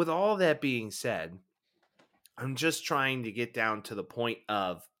 So with all that being said, I'm just trying to get down to the point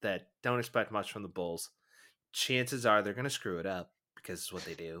of that don't expect much from the Bulls. Chances are they're going to screw it up because it's what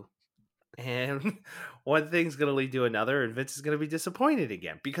they do. And one thing's going to lead to another, and Vince is going to be disappointed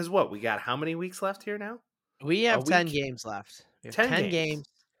again. Because what? We got how many weeks left here now? We A have 10 week? games left. We have 10 10 games. games.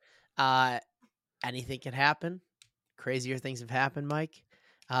 Uh, Anything can happen. Crazier things have happened, Mike.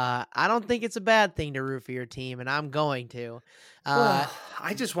 I don't think it's a bad thing to root for your team, and I'm going to. Uh, Well,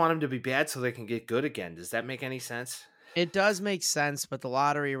 I just want them to be bad so they can get good again. Does that make any sense? it does make sense, but the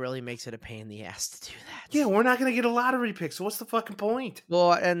lottery really makes it a pain in the ass to do Yeah, that. we're not going to get a lottery pick, so what's the fucking point?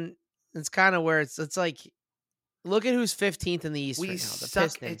 Well, and it's kind of where it's like look at who's 15th in the East We right now. The suck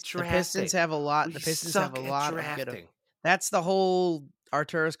at Pistons. The Pistons drafting. have a lot. We The Pistons have a suck at lot of good. drafting. That's the whole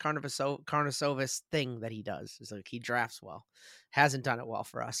Arturas Karnisovas thing that he does. Is like he drafts well. Hasn't done it well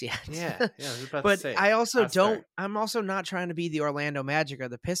for us yet. Yeah, yeah, I was about to But say. I also Hot start. don't. I'm also not trying to be the Orlando Magic or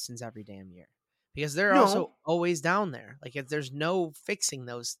the Pistons every damn year because they're No, also always down there. Like if there's no fixing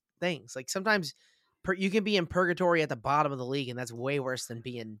those things. Like sometimes you can be in purgatory at the bottom of the league, and that's way worse than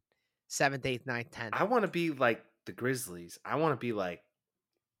being 7th, 8th, 9th, 10th. I want to be like the Grizzlies. I want to be like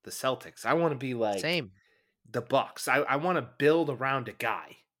the Celtics. I want to be like Same. the Bucks. I want to build around a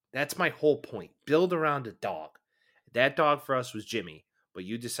guy. That's my whole point. Build around a dog. That dog for us was Jimmy, but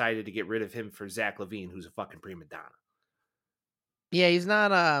you decided to get rid of him for Zach Levine, who's a fucking prima donna. Yeah, he's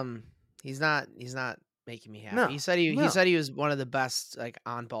not making me happy. No, He no. said he was one of the best like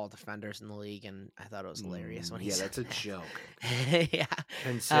on ball defenders in the league, and I thought it was hilarious when he Yeah, said that's a that. joke. Yeah. Uh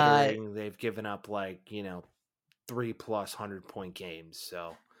Considering they've given up like 3+ 100-point games.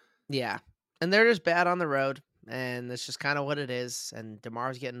 So yeah. And they're just bad on the road, and that's just kind of what it is. And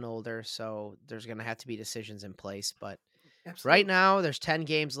DeMar's getting older, so there's gonna have to be decisions in place. But right absolutely. now there's 10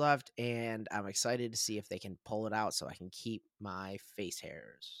 games left, and I'm excited to see if they can pull it out so I can keep my face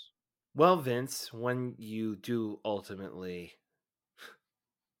hairs. Well, Vince, when you do ultimately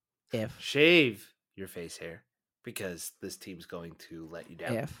If shave your face hair because this team's going to let you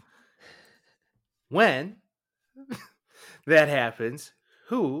down. if When that happens,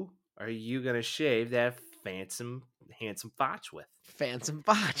 who are you going to shave that handsome fotch with? Phantom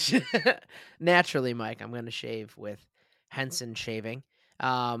botch. Naturally, Mike, I'm going to shave with Henson Shaving.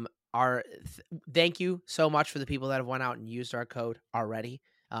 Thank you so much for the people that have went out and used our code already.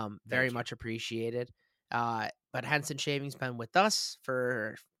 Very Thank you. much appreciated. But Henson Shaving's been with us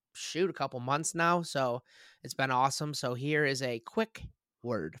for a couple months now, so it's been awesome. So here is a quick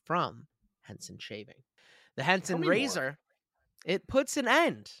word from Henson Shaving. The Tell Henson me more. razor, it puts an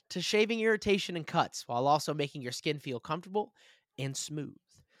end to shaving irritation and cuts while also making your skin feel comfortable and smooth.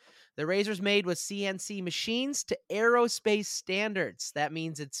 The razor's made with CNC machines to aerospace standards. That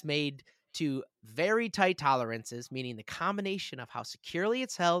means it's made to very tight tolerances, meaning the combination of how securely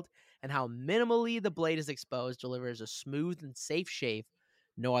it's held and how minimally the blade is exposed delivers a smooth and safe shave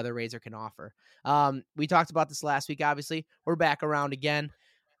no other razor can offer. We talked about this last week. Obviously, we're back around again.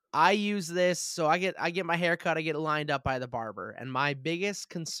 I use this so I get my hair cut, I get it lined up by the barber. And my biggest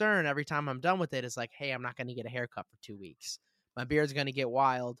concern every time I'm done with it is like, hey, I'm not going to get a haircut for 2 weeks. My beard's going to get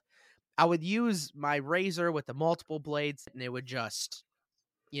wild. I would use my razor with the multiple blades and it would just,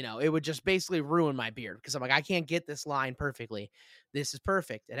 it would just basically ruin my beard because I'm like, I can't get this line perfectly. This is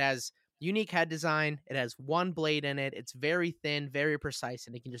perfect. It has unique head design. It has one blade in it. It's very thin, very precise,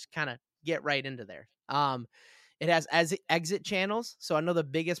 and it can just kind of get right into there. It has as exit channels. So I know the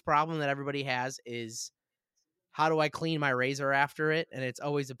biggest problem that everybody has is how do I clean my razor after it? And it's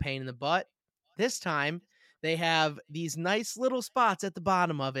always a pain in the butt. This time they have these nice little spots at the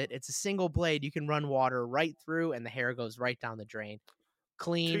bottom of it. It's a single blade. You can run water right through and the hair goes right down the drain. To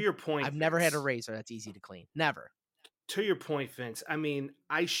Clean. your point, I've never had a Vince. razor that's easy to clean. Never. To your point, Vince. I mean,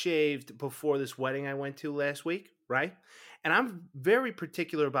 I shaved before this wedding I went to last week, right? And I'm very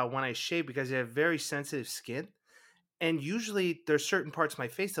particular about when I shave because I have very sensitive skin. And usually there's certain parts of my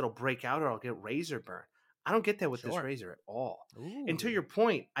face that'll break out or I'll get razor burn. I don't get that with this Sure. razor at all. And to your Ooh.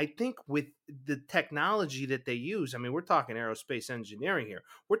 point, I think with the technology that they use, I mean, we're talking aerospace engineering here.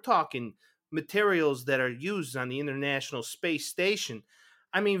 We're talking materials that are used on the International Space Station.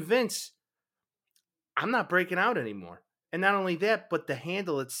 I mean, Vince, I'm not breaking out anymore. And not only that, but the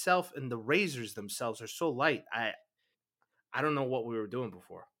handle itself and the razors themselves are so light. I don't know what we were doing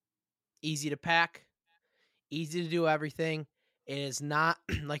before. Easy to pack, easy to do everything. It is not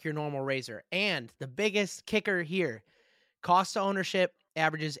like your normal razor. And the biggest kicker here, cost of ownership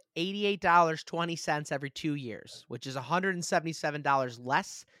averages $88.20 every 2 years, which is $177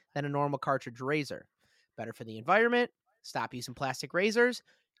 less than a normal cartridge razor. Better for the environment. Stop using plastic razors.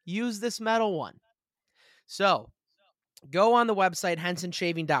 Use this metal one. So go on the website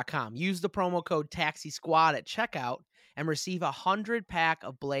hensonshaving.com. Use the promo code Taxi Squad at checkout and receive 100 pack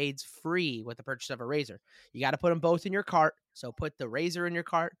of blades free with the purchase of a razor. You got to put them both in your cart. So put the razor in your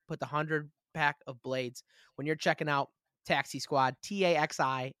cart, put the 100 pack of blades when you're checking out Taxi Squad,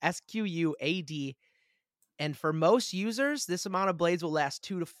 TAXISQUAD. And for most users, this amount of blades will last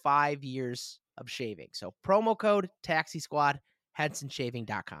 2 to 5 years of shaving. So promo code Taxi Squad,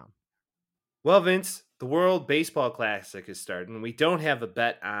 hensonshaving.com. Well, Vince, the World Baseball Classic is starting. We don't have a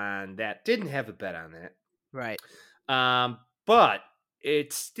bet on that. Didn't have a bet on that. Right. But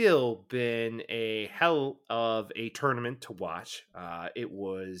it's still been a hell of a tournament to watch. It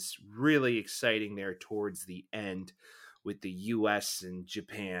was really exciting there towards the end with the U.S. and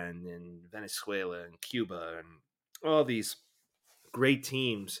Japan and Venezuela and Cuba and all these great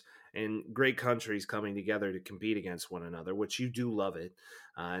teams and great countries coming together to compete against one another, which you do love it.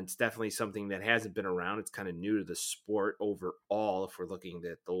 It's definitely something that hasn't been around. It's kind of new to the sport overall, if we're looking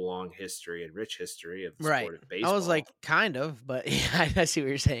at the long history and rich history of the Right. sport of I was like, baseball. kind of, but yeah, I see what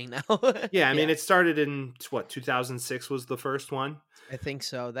you're saying now. Yeah, I mean, Yeah, it started in what, 2006 was the first one. I think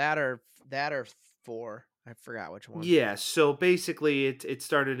so. That or four. I forgot which one. Yeah, so basically it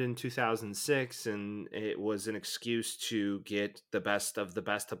started in 2006 and it was an excuse to get the best of the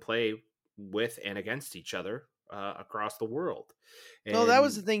best to play with and against each other across the world. Well, that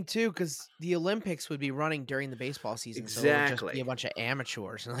was the And thing too, because the Olympics would be running during the baseball season, so it would just be a exactly. bunch of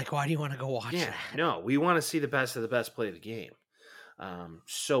amateurs. And like, why do you want to go watch Yeah, that? no, we want to see the best of the best play the game.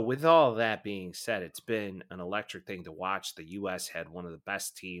 So with all that being said, it's been an electric thing to watch. The U.S. had one of the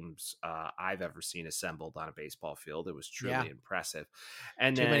best teams I've ever seen assembled on a baseball field. It was Yeah, truly impressive.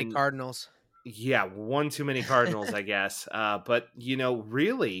 And too many then Cardinals. yeah, one too many Cardinals, I guess. But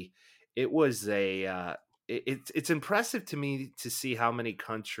really, it was it's impressive to me to see how many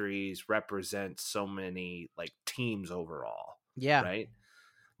countries represent so many like teams overall, Yeah, right?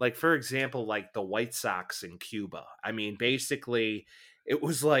 Like for example, like the White Sox in Cuba. I mean, basically, it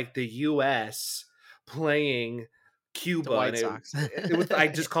was like the U.S. playing the Cuba, and White it Sox. it was I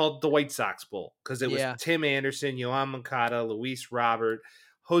just called it the White Sox Bowl because it was Yeah, Tim Anderson, Yohan Moncada, Luis Robert,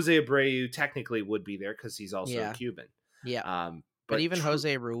 Jose Abreu. Technically, would be there because he's also a yeah, Cuban. yeah. But But even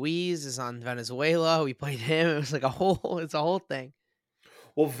Jose Ruiz is on Venezuela. We played him. It was like it's a whole thing.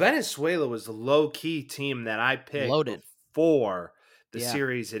 well, Venezuela was the low key team that I picked Loaded. before the Yeah.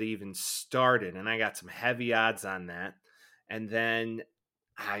 series had even started, and I got some heavy odds on that. And then,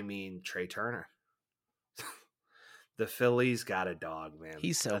 I mean, Trey Turner, the Phillies got a dog, man.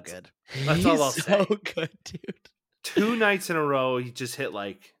 He's so That's good. that's all He's I'll so say. good, dude. 2 nights in a row, he just hit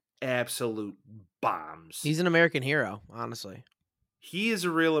like absolute bombs. He's an American hero, honestly. He is a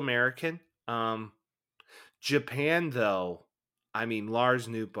real American. Japan, though. I mean, Lars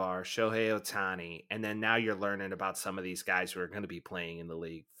Nootbaar, Shohei Ohtani, and then now you're learning about some of these guys who are gonna be playing in the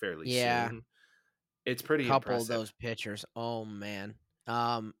league fairly Yeah, soon. It's pretty couple of impressive. those pitchers. Oh man.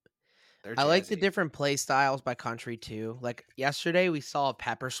 Um, They're I like the jazzy. different play styles by country too. Like yesterday, we saw a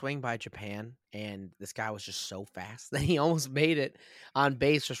pepper swing by Japan, and this guy was just so fast that he almost made it on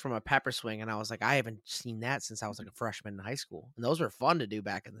base just from a pepper swing. And I was like, I haven't seen that since I was like a freshman in high school, and those were fun to do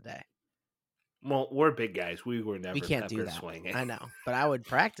back in the day. Well, we're big guys. We were We never can't do pepper that. swinging. I know, but I would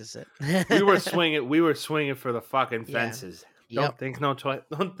practice it. We were swinging for the fucking Yeah. fences. Yep.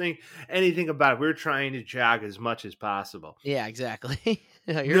 Don't think anything about it. We were trying to jog as much as possible. Yeah. Exactly.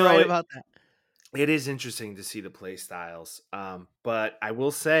 You're No, right about that. it is interesting to see the play styles. But I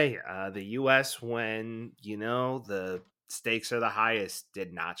will say, the US, when the stakes are the highest,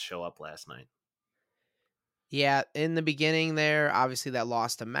 did not show up last night. Yeah, in the beginning there, obviously that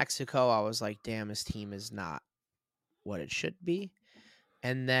loss to Mexico, I was like, damn, this team is not what it should be.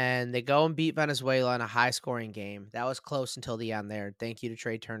 And then they go and beat Venezuela in a high scoring game. That was close until the end there. Thank you to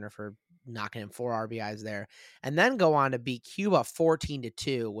Trey Turner for knocking in 4 RBIs there. And then go on to beat Cuba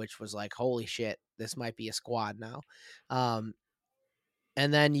 14-2, which was like, holy shit, this might be a squad now. Um,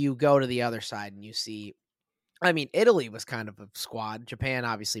 and then you go to the other side and you see, I mean, Italy was kind of a squad. Japan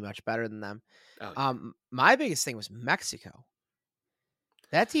obviously much better than them. Oh yeah. My biggest thing was Mexico.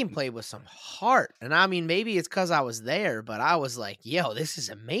 That team played with some heart, and I mean, maybe it's because I was there, but I was like, "Yo, this is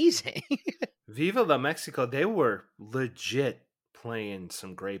amazing." Viva la Mexico, they were legit playing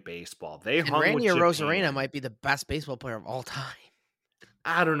some great baseball. They And hung with Randy Rosarena Japan. might be the best baseball player of all time.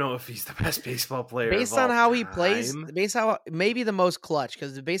 I don't know if he's the best baseball player of Based on all how he plays, time. based how maybe the most clutch,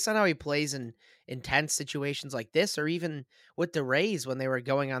 because based on how he plays in intense situations like this, or even with the Rays when they were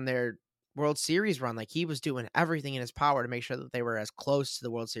going on their World Series run, like he was doing everything in his power to make sure that they were as close to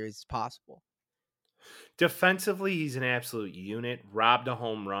the World Series as possible. Defensively, he's an absolute unit. Robbed a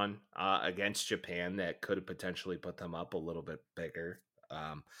home run against Japan that could have potentially put them up a little bit bigger.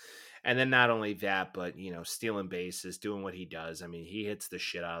 Um, and then not only that, but stealing bases, doing what he does. I mean, he hits the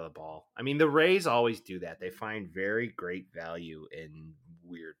shit out of the ball. I mean, the Rays always do that. They find very great value in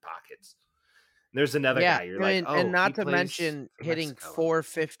weird pockets. There's another Yeah, guy. You're I like, mean, and oh, he not to plays mention for hitting Mexico.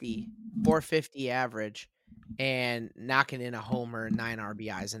 450 average and knocking in a homer and 9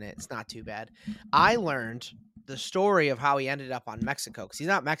 RBIs in it. It's not too bad. I learned the story of how he ended up on Mexico because he's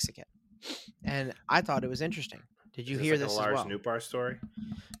not Mexican, and I thought it was interesting. Did Is you this hear like a this as Lars well? Nootbaar story?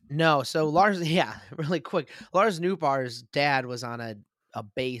 No, so Lars yeah, really quick. Lars Nootbaar's dad was on a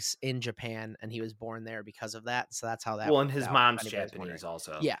base in Japan, and he was born there because of that, so that's how that Well, and worked his out, if mom's anybody's wondering. Japanese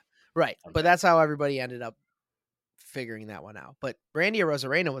also. Yeah, right, but Okay. that's how everybody ended up figuring that one out. But Randy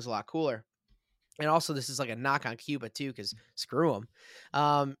Rosarena was a lot cooler. And also, this is like a knock on Cuba too, because screw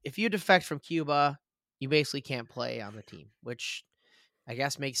them. If you defect from Cuba, you basically can't play on the team, which I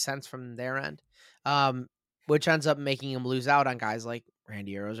guess makes sense from their end. Um, which ends up making him lose out on guys like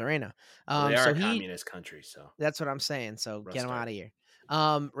Randy Rosarena. Well, they are So a he communist country, so that's what I'm saying. So get him out restart. of here.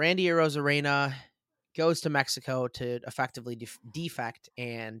 Randy Rosarena goes to Mexico to effectively defect,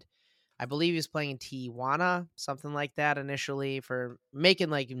 and I believe he was playing in Tijuana, something like that initially, for making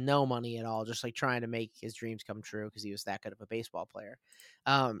like no money at all, just like trying to make his dreams come true because he was that good of a baseball player.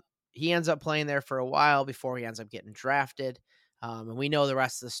 Um, he ends up playing there for a while before he ends up getting drafted. And we know the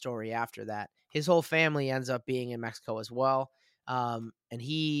rest of the story after that. His whole family ends up being in Mexico as well. And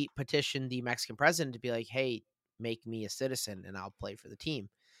he petitioned the Mexican president to be like, hey, make me a citizen and I'll play for the team.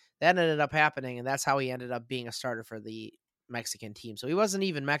 That ended up happening, and that's how he ended up being a starter for the Mexican team. So he wasn't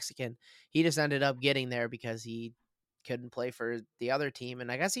even Mexican. He just ended up getting there because he couldn't play for the other team.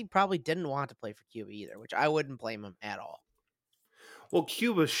 And I guess he probably didn't want to play for Cuba either, which I wouldn't blame him at all. Well,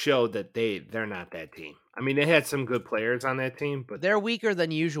 Cuba showed that they're not that team. I mean, they had some good players on that team, but They're weaker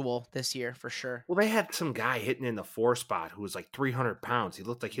than usual this year for sure. well, they had some guy hitting in the 4 spot who was like 300 pounds. He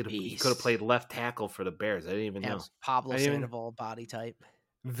looked like he could have Beast. played left tackle for the Bears. I didn't even Yeah, it know. was Pablo I didn't even Sandoval body type.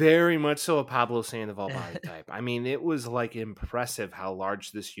 very much so a Pablo Sandoval body type. I mean, it was like impressive how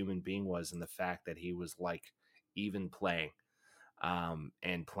large this human being was, and the fact that he was like even playing.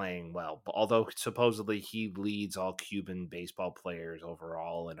 And playing well. But although supposedly he leads all Cuban baseball players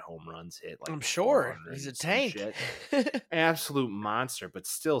overall in home runs hit, like I'm with sure 400 he's a and some tank. shit. Absolute monster, but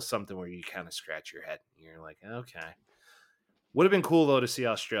still something where you kind of scratch your head. You're like, okay. Would have been cool though to see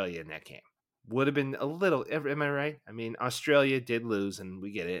Australia in that game. Would have been a little. Am I right? I mean, Australia did lose, and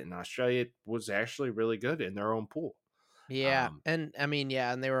we get it. And Australia was actually really good in their own pool. Yeah, Um, and I mean,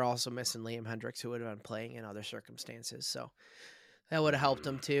 yeah, and they were also missing Liam Hendricks, who would have been playing in other circumstances, so that would have helped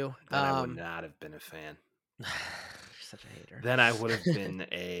him too. then I would not have been a fan. such a hater. then I would have been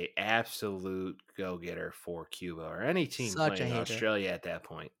a absolute go-getter for Cuba or any team Such a playing hater. Australia at that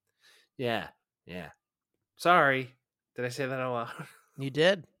point. Yeah, yeah. Sorry. Did I say that out loud? You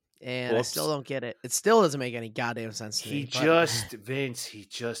did, and I still Whoops. don't get it. It still doesn't make any goddamn sense to He me, but just Vince, he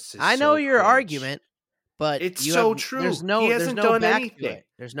just is I know so your cringe. argument, but It's so true. He there's hasn't no done back to anything. it.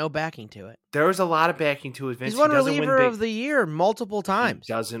 There's no backing to it. There's a lot of backing to it, He's Vince. He won doesn't win reliever of big. the year multiple He times.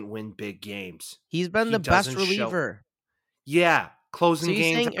 doesn't win big games. He's been He the best doesn't show. reliever. Yeah, So closing you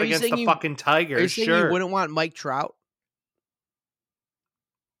games saying up against the fucking are you Tigers, saying you sure. wouldn't want Mike Trout?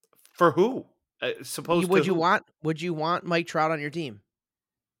 For who? Supposed to who? Would you want Mike Trout on your team?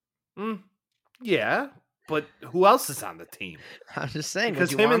 Mm, yeah, but who else is on the team? I'm just saying, would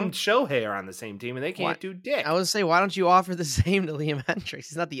Because you him want and him? Shohei are on the same team, and they What? can't do I dick. would say, why don't you offer the same to Liam Hendricks?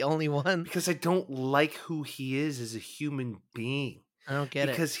 He's not the only one. Because I don't like who he is as a human being. I don't get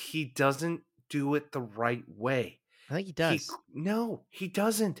it. Because he doesn't do it the right way. I think he He does. No, he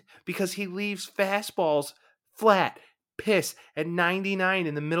doesn't. Because he leaves fastballs flat, piss at 99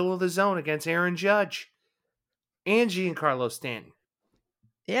 in the middle of the zone against Aaron Judge and Giancarlo Stanton.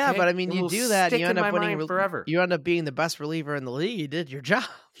 Yeah, but Okay? I mean, It you will do that, and stick in my mind forever. you end up being the best reliever in the league. You did your job.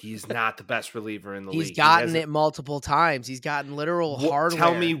 He's not the best reliever in the He's league. He gotten hasn't. it multiple times. He's gotten literal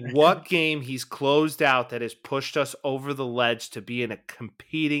Tell me hardware. what game he's closed out that has pushed us over the ledge to be in a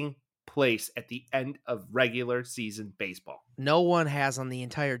competing place at the end of regular season baseball. No one has on the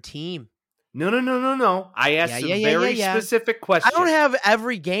entire team. No. I asked a very Yeah. specific I don't question. have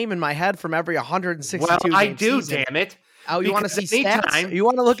every game in my head from every Well, 162 I game do, season. damn it. Oh, you want to Because see stats? anytime You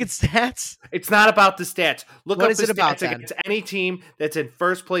want to look at stats? it's not about the stats. Look What up is the it about stats then? against any team that's in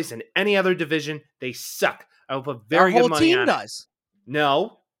first place in any other division. They suck. I will put Our very whole good money team on it. does.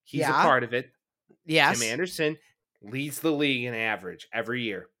 No, he's a Yeah. part of it. Yes. Tim Anderson leads the league in average every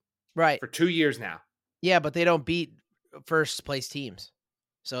year Right. for 2 years now. Yeah, but they don't beat first place teams.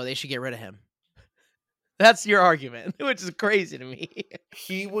 So they should get rid of him. That's your argument, which is crazy to me.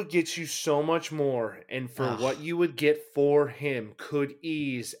 He would get you so much more, and for Ugh. what you would get for him could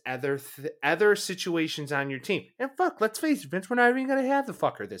ease other situations on your team. And fuck, let's face it, Vince, we're not even going to have the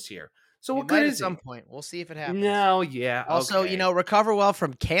fucker this year. So We what good might at is some he? point. We'll see if it happens. No, yeah, Also, okay. recover well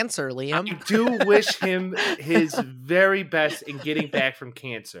from cancer, Liam. I do wish him his very best in getting back from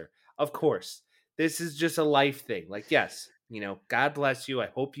cancer. Of course. This is just a life thing. Like, yes, God bless you. I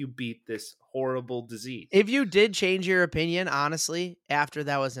hope you beat this horrible disease. If you did change your opinion, honestly, after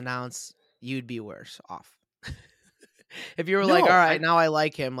that was announced, you'd be worse off. If you were like, all right, now I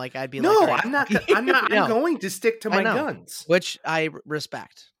like him, like I'd be like, all right, I'm not. fuck you. I'm not. No, I'm going to stick to my I know. guns. Which I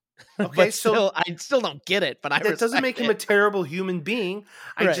respect. Okay, But so still, I still don't get it, but I that doesn't respect make him a it. terrible human being.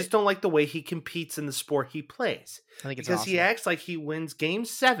 I Right. just don't like the way he competes in the sport he plays. I think it's Because awesome. he acts like he wins game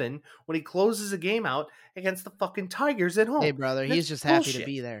 7 when he closes a game out against the fucking Tigers at home. Hey, brother, And he's that's just happy to bullshit.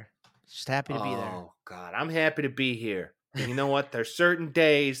 be there. Just happy to be there. Oh God, I'm happy to be here. And you know what? There's certain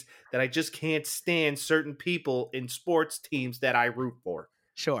days that I just can't stand certain people in sports teams that I root for.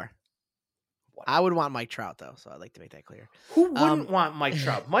 Sure. What? I would want Mike Trout though, so I'd like to make that clear. Who wouldn't want Mike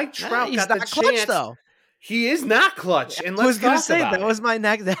Trout? Mike Trout He's got the not clutch chance. though. He is not clutch, and I was let's gonna talk say about that it. was my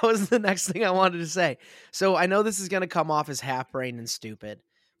next. That was the next thing I wanted to say. So I know this is gonna come off as half-brained and stupid,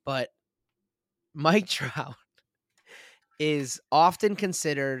 but Mike Trout is often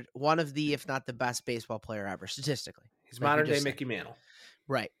considered one of the, if not the best baseball player ever, statistically. He's like we modern day just said. Mickey Mantle.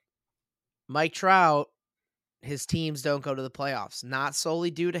 Right. Mike Trout, his teams don't go to the playoffs. Not solely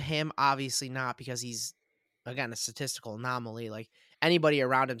due to him, obviously not, because he's, again, a statistical anomaly. Like anybody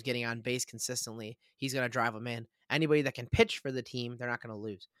around him's getting on base consistently, he's going to drive them in. Anybody that can pitch for the team, they're not going to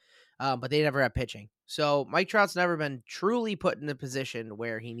lose. But they never have pitching. So Mike Trout's never been truly put in a position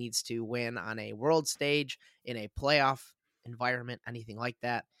where he needs to win on a world stage, in a playoff environment, anything like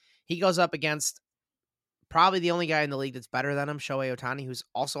that. He goes up against probably the only guy in the league that's better than him, Shohei Ohtani, who's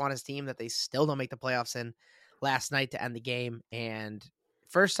also on his team that they still don't make the playoffs in, last night to end the game. And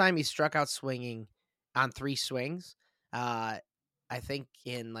first time he struck out swinging on 3 swings, I think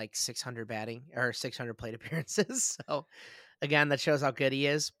in like 600 batting or 600 plate appearances. So again, that shows how good he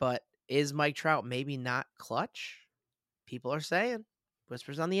is. But is Mike Trout maybe not clutch? People are saying.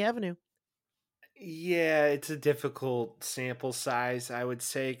 Whispers on the avenue. Yeah, it's a difficult sample size, I would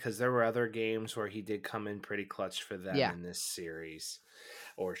say, because there were other games where he did come in pretty clutch for them Yeah. in this series,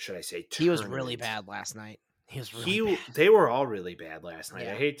 or should I say, He was really tournament. bad last night. He was really bad. They were all really bad last night.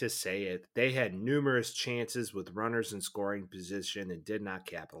 Yeah. I hate to say it. They had numerous chances with runners in scoring position and did not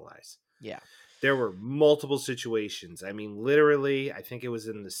capitalize. Yeah. There were multiple situations. I mean, literally, I think it was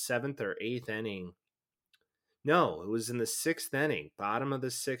in the 7th or 8th inning. No, it was in the 6th inning, bottom of the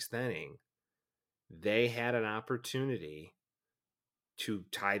 6th inning, they had an opportunity to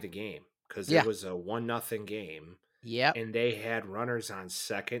tie the game because it Yeah. was a 1-0 game, Yep. and they had runners on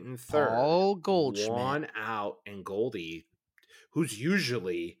second and third, Paul Goldschmidt. one out, and Goldie, who's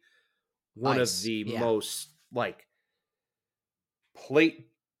usually one of Ice. the Yeah. most like plate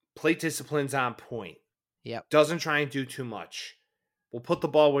plate disciplines on point, Yep. doesn't try and do too much. Will put the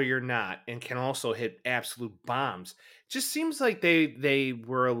ball where you're not and can also hit absolute bombs. Just seems like they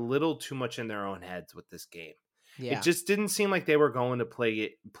were a little too much in their own heads with this game. It Yeah. just didn't seem like they were going to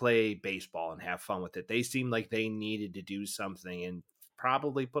play baseball and have fun with it. They seemed like they needed to do something and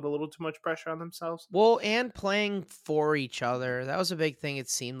probably put a little too much pressure on themselves. Well, and playing for each other. That was a big thing, it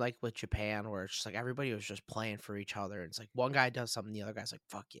seemed like, with Japan, where it's just like everybody was just playing for each other. It's like one guy does something, the other guy's like,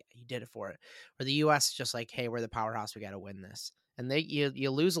 fuck yeah, you did it for it. Where the US is just like, hey, we're the powerhouse, we got to win this. And you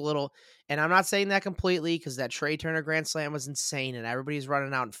lose a little. And I'm not saying that completely, because that Trey Turner Grand Slam was insane and everybody's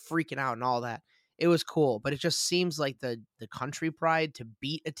running out and freaking out and all that. It was cool, but it just seems like the country pride to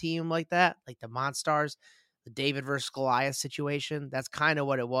beat a team like that, like the Monstars, the David versus Goliath situation. That's kind of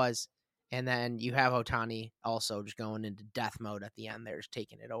what it was. And then you have Otani also just going into death mode at the end there, just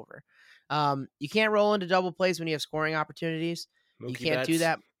taking it over. You can't roll into double plays when you have scoring opportunities. You Mookie can't do Betts.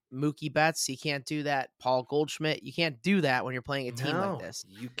 that. Mookie Betts. You can't do that. Paul Goldschmidt. You can't do that when you're playing a team like No, this.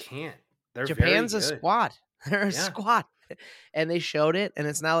 you can't. They're very Japan's a good. squad. They're a Yeah. squad. And they showed it. And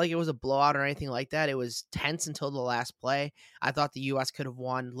it's not like it was a blowout or anything like that. It was tense until the last play. I thought the U.S. could have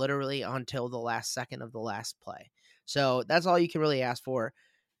won literally until the last second of the last play. So that's all you can really ask for.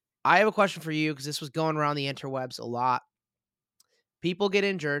 I have a question for you because this was going around the interwebs a lot. People get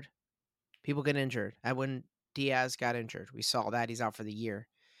injured. People get injured. Edwin Diaz got injured. We saw that. He's out for the year.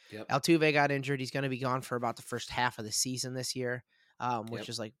 Yep. Altuve got injured. He's going to be gone for about the first half of the season this year, which Yep.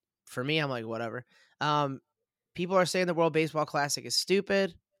 is like, for me, I'm like, whatever. People are saying the World Baseball Classic is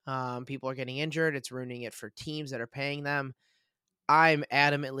stupid. People are getting injured. It's ruining it for teams that are paying them. I'm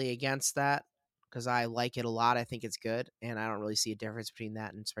adamantly against that because I like it a lot. I think it's good, and I don't really see a difference between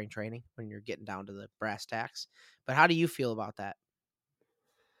that and spring training when you're getting down to the brass tacks. But how do you feel about that?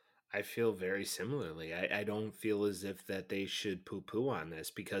 I feel very similarly. I don't feel as if that they should poo-poo on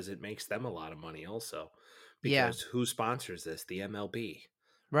this because it makes them a lot of money also. Yeah, Because who sponsors this? The MLB,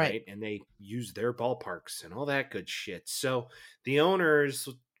 right. right? And they use their ballparks and all that good shit. So the owners,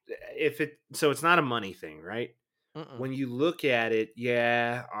 it's not a money thing, right? Mm-mm. When you look at it,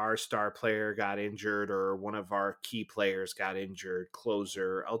 yeah, our star player got injured or one of our key players got injured,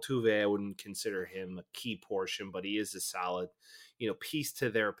 closer. Altuve, I wouldn't consider him a key portion, but he is a solid, piece to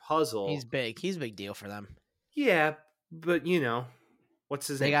their He's puzzle. big. He's a big deal for them. Yeah, but what's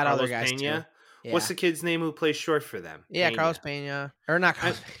his They name? got other Carlos guys too. Pena? What's Yeah. the kid's name who plays short for them? Yeah, Carlos Pena. Pena. Or not I,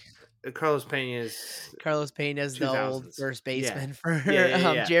 Carlos Pena. Carlos Pena is Carlos Pena's the old 2000s. first Yeah. baseman for Yeah,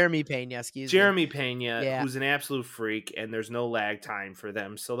 yeah, yeah. Jeremy Pena, excuse me. Jeremy Pena, Yeah. who's an absolute freak, and there's no lag time for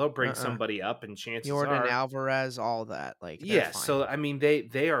them, so they'll bring Uh-uh. somebody up, and chances Jordan are, Alvarez, all that. Like, they're yeah. fine. So I mean,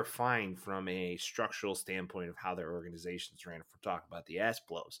 they are fine from a structural standpoint of how their organizations ran. If we're talking about the ass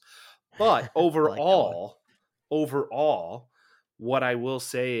blows, but I like that one. overall, what I will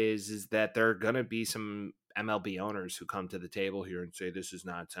say is that there are going to be some MLB owners who come to the table here and say this is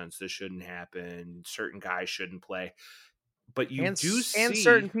nonsense. This shouldn't happen. Certain guys shouldn't play. But you do And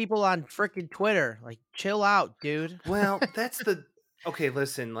certain see. people on freaking Twitter, like, chill out, dude. Well, that's the okay.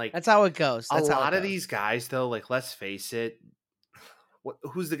 Listen, like That's how it goes. a That's how it lot of goes. these guys, though, like let's face it.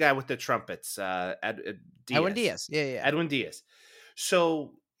 Who's the guy with the trumpets? Edwin Diaz, Diaz. Yeah, yeah, Edwin Diaz.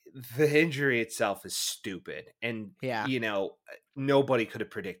 So the injury itself is stupid, and yeah. nobody could have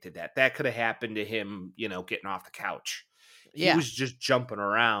predicted that. That could have happened to him, getting off the couch. He Yeah. was just jumping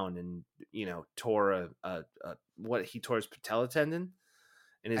around and tore he tore his patella tendon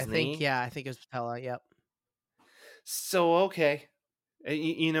in his knee. I think it was Patella. Yep. So okay,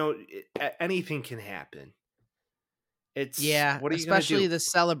 anything can happen. It's Yeah, what are you gonna especially do? the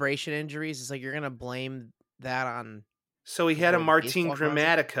celebration injuries. It's like you're gonna blame that on So he the had a World Martin Baseball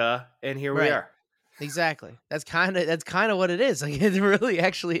Classic. Grammatica, and here we Right. are. Exactly. That's kind of what it is. Like, it really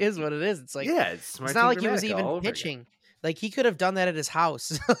actually is what it is. It's like Yeah, it's it's not Martin like he was Grammatica even all over again. pitching. Like, he could have done that at his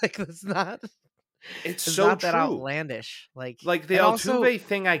house. Like, It's it's so not that true. outlandish. Like, Like the and also, Altuve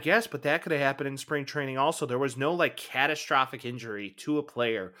thing, I guess, but that could have happened in spring training also. There was no like catastrophic injury to a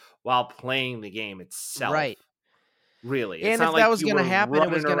player while playing the game itself. right. Really. It's And if not that like was you gonna were happen, it was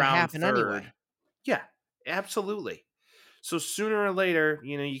running gonna around happen third. anyway. Yeah, absolutely. So sooner or later,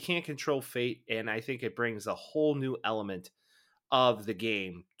 you can't control fate. And I think it brings a whole new element of the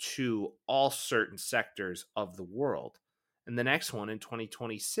game to all certain sectors of the world. And the next one in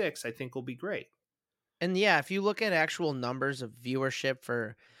 2026, I think will be great. And yeah, if you look at actual numbers of viewership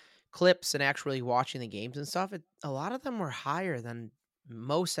for clips and actually watching the games and stuff, a lot of them were higher than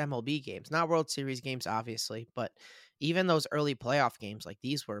most MLB games. Not World Series games, obviously, but even those early playoff games, like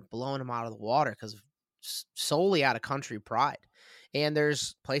these were blowing them out of the water because of solely out of country pride. And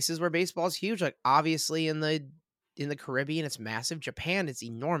there's places where baseball is huge, like obviously in the Caribbean, it's massive. Japan, it's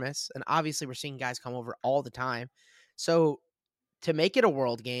enormous, and obviously we're seeing guys come over all the time. So to make it a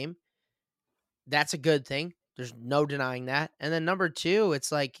world game, that's a good thing. There's no denying that. And then number 2,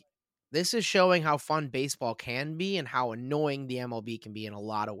 it's like this is showing how fun baseball can be and how annoying the MLB can be in a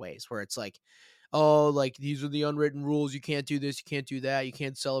lot of ways, where it's like, oh, like these are the unwritten rules. You can't do this, you can't do that, you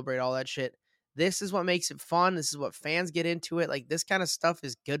can't celebrate all that shit. This is what makes it fun. This is what fans get into it. Like this kind of stuff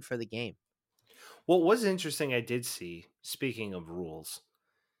is good for the game. What was interesting, I did see, speaking of rules.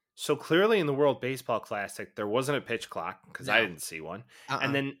 So clearly in the World Baseball Classic, there wasn't a pitch clock because I No. didn't see one. And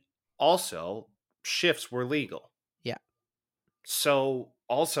Uh-uh. then also, shifts were legal. Yeah. So,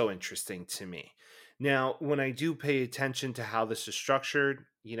 also interesting to me. Now, when I do pay attention to how this is structured,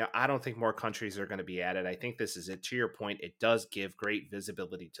 I don't think more countries are going to be added. I think this is it. To your point, it does give great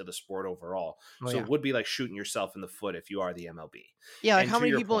visibility to the sport overall. Oh So, yeah. it would be like shooting yourself in the foot if you are the MLB. Yeah, like And how to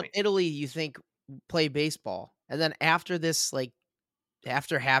many your people in point, Italy you think play baseball? And then after this, like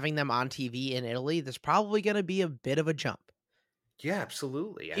after having them on TV in Italy, there's probably gonna be a bit of a jump. yeah,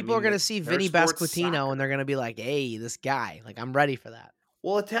 absolutely. I People are mean, gonna see their Vinny sport's Pasquantino and they're soccer. gonna be like, "Hey, this guy, like I'm ready for that."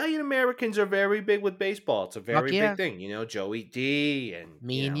 Well, Italian Americans are very big with baseball. It's a Fuck very big yeah, thing. Joey D and,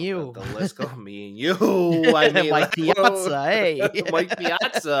 me and the, you, the list go me and you. I mean, Mike like, whoa, Piazza. Hey, Mike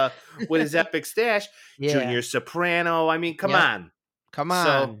Piazza with his epic stash, yeah, Junior Soprano. I mean, come yep. on. Come So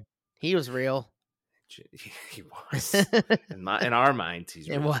on, he was real. he was in our minds, he's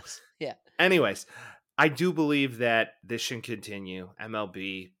It real. was, yeah. Anyways, I do believe that this should continue.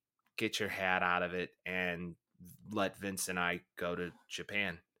 MLB, get your hat out of it and let Vince and I go to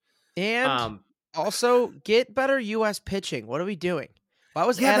Japan. And Um, also get better U.S. pitching. What are we doing? Why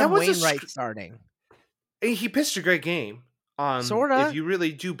was yeah, that Adam was Wainwright starting? he pitched a great game. If Sorta. you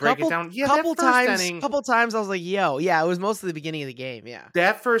really do break it down, yeah, Couple times I was like, "Yo, yeah." It was mostly the beginning of the game. Yeah,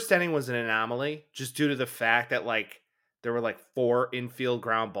 that first inning was an anomaly, just due to the fact that there were 4 infield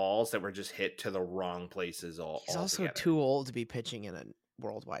ground balls that were just hit to the wrong places he's all also together. too old to be pitching in a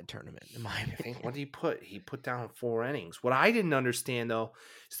worldwide tournament, in my I think opinion. what did he put? He put down 4 innings. What I didn't understand though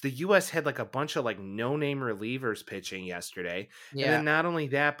is the U.S. had a bunch of no name relievers pitching yesterday, and Yeah. then not only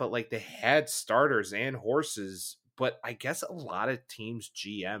that, but they had starters and horses. But I guess a lot of teams'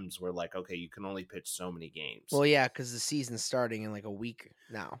 GMs were like, okay, you can only pitch so many games. Well, yeah, because the season's starting in like a week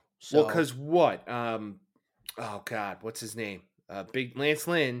now. Well, So, because what? Oh God, what's his name? Big Lance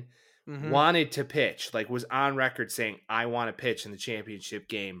Lynn hmm wanted to pitch, was on record saying, "I want to pitch in the championship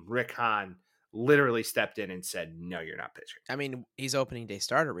game." Rick Hahn literally stepped in and said, "No, you're not pitching." I mean, he's opening day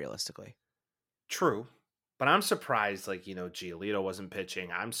starter realistically. True, but I'm surprised. Giolito wasn't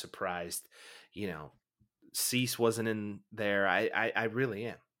pitching. I'm surprised. You know, Cease wasn't in there. I really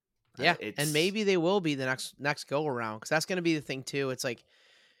am. Yeah, and It's maybe they will be the next go around because that's going to be the thing too. It's like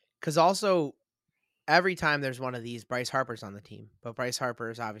because also every time there's one of these, Bryce Harper's on the team, but Bryce Harper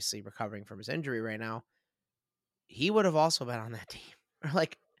is obviously recovering from his injury right now. He would have also been on that team. Or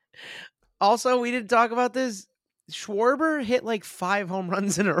like, also we didn't talk about this. Schwarber hit like 5 home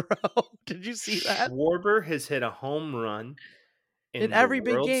runs in a row. Did you see that? Schwarber has hit a home run In in the every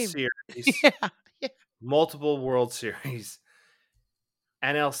big World game. Series, Yeah. Yeah. multiple World Series,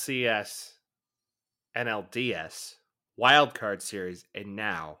 NLCS, NLDS, Wild Card Series, and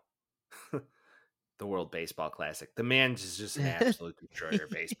now the World Baseball Classic. The man is just an absolute destroyer of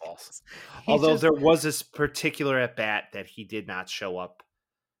He baseballs. is. He's Although just there was this particular at bat that he did not show up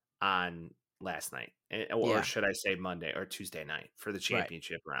on last night, or yeah, should I say Monday or Tuesday night for the right.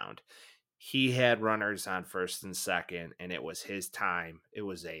 championship round. He had runners on first and second, and it was his time. It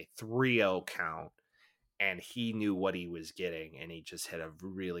was a 3-0 count, and he knew what he was getting, and he just hit a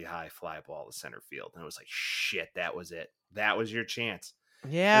really high fly ball to center field. And it was like, shit, that was it. That was your chance.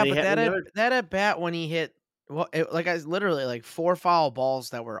 And Yeah, then he but had that the at other. that at bat when he hit well, like I was literally like 4 foul balls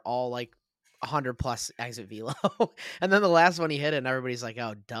that were all like 100 plus exit velo, and then the last one he hit it, and everybody's like,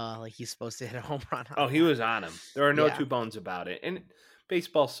 "Oh, duh!" Like he's supposed to hit a home run Oh, on he that. was on him. There are no Yeah. two bones about it. And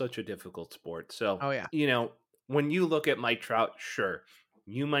baseball's such a difficult sport. So, Oh yeah. when you look at Mike Trout, sure,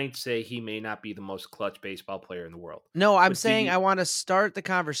 you might say he may not be the most clutch baseball player in the world. No, I'm But do saying I you want to start the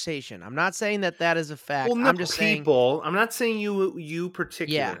conversation. I'm not saying that that is a well, fact. no, I'm just saying, people. I'm not saying you yeah.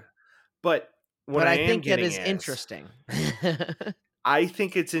 particular, but what But I I am think that getting is at is interesting. I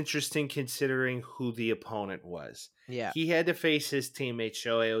think it's interesting considering who the opponent was. Yeah. He had to face his teammate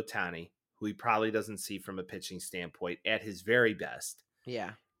Shohei Ohtani, who he probably doesn't see from a pitching standpoint at his very best.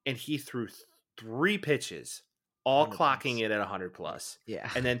 Yeah. and he threw 3 pitches, all 100 clocking plus. it at 100 plus, Yeah.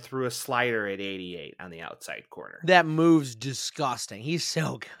 and then threw a slider at 88 on the outside corner. That move's disgusting. He's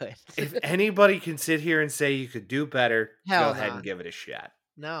so good. If anybody can sit here and say you could do better, go Hell ahead nah. and give it a shot.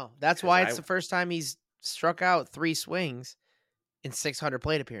 No, that's 'Cause why it's I the first time he's struck out 3 swings in 600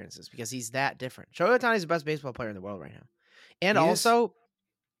 plate appearances because he's that different. Shohei Ohtani's the best baseball player in the world right now. And he is. also,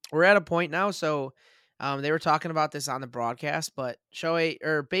 we're at a point now, so they were talking about this on the broadcast, but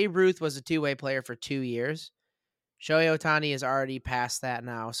Babe Ruth was a two-way player for 2 years. Shohei Ohtani is already past that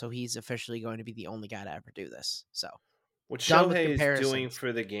now, so he's officially going to be the only guy to ever do this. So, What done with Shohei is doing comparisons.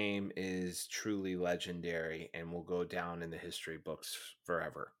 for the game is truly legendary and will go down in the history books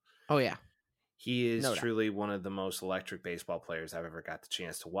forever. Oh yeah, He is no doubt. truly one of the most electric baseball players I've ever got the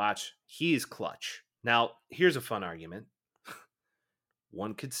chance to watch. He is clutch. Now, here's a fun argument.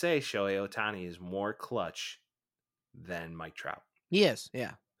 One could say Shohei Ohtani is more clutch than Mike Trout. He is.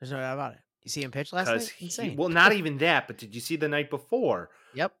 Yeah, there's no doubt about it. You see him pitch last Because night? Insane. well, not even that, but did you see the night before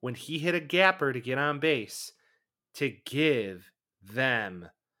Yep. when he hit a gapper to get on base to give them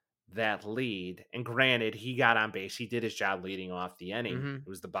that lead? And granted, he got on base. He did his job leading off the inning. Mm-hmm. It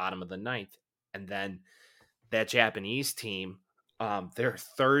was the bottom of the ninth. And then that Japanese team, their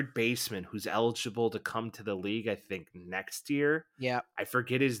third baseman who's eligible to come to the league, I think, next year. Yeah. I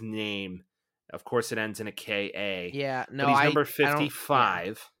forget his name. Of course, it ends in a KA. Yeah. But No, he's number I don't. Yeah,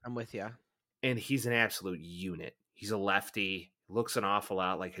 55. I'm with you. And he's an absolute unit. He's a lefty. Looks an awful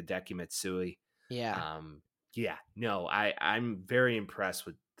lot like Hideki Matsui. Yeah. Yeah, no, I'm very impressed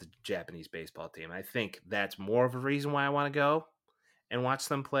with the Japanese baseball team. I think that's more of a reason why I want to go and watch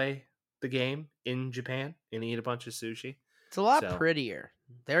them play the game in Japan and eat a bunch of sushi. It's a lot So prettier.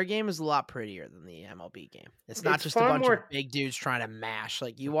 Their game is a lot prettier than the MLB game. It's not it's just a far bunch of more. big dudes trying to mash.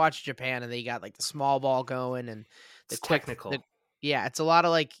 Like you watch Japan and they got like the small ball going and the It's quick technical. yeah, it's a lot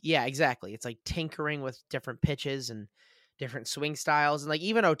of like yeah, exactly. It's like tinkering with different pitches and different swing styles. And like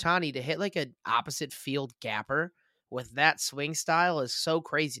even Otani to hit like an opposite field gapper with that swing style is so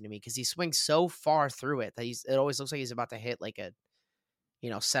crazy to me because he swings so far through it that it always looks like he's about to hit like a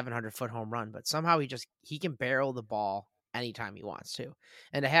 700-foot home run, but somehow he can barrel the ball anytime he wants to.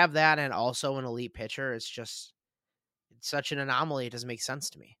 And to have that and also an elite pitcher is just it's such an anomaly. It doesn't make sense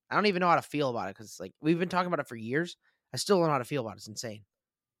to me. I don't even know how to feel about it because like we've been talking about it for years. I still don't know how to feel about it. It's insane.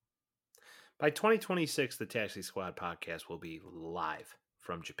 By 2026, the Taxi Squad podcast will be live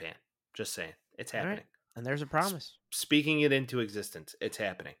from Japan. Just saying. It's All happening. right. And there's a promise. Speaking it into existence. It's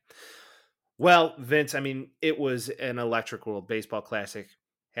happening. Well, Vince, I mean, it was an electric World Baseball Classic.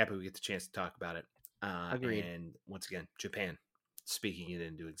 Happy we get the chance to talk about it. Agreed. And once again, Japan speaking it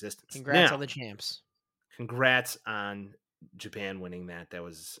into existence. Congrats Now, on the champs. congrats on Japan winning that. That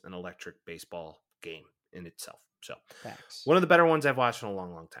was an electric baseball game in itself. So, Facts. one of the better ones I've watched in a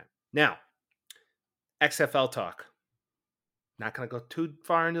long, long time. Now, XFL talk. Not going to go too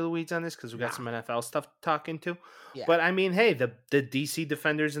far into the weeds on this because we got some NFL stuff to talk into. Yeah. But I mean, hey, the DC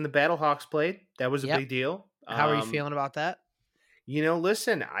Defenders and the Battlehawks played. That was a big deal. How are you feeling about that?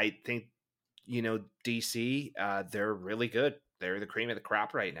 Listen, I think, DC, they're really good. They're the cream of the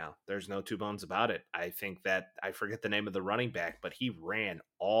crop right now. There's no two bones about it. I think that I forget the name of the running back, but he ran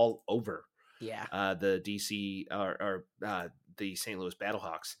all over the DC or the St. Louis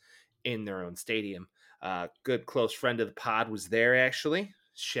Battlehawks in their own stadium. Good close friend of the pod was there, actually.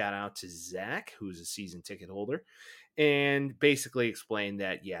 Shout out to Zach, who's a season ticket holder, and basically explained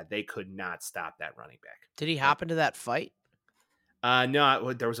that, yeah, they could not stop that running back. Did he hop into that fight?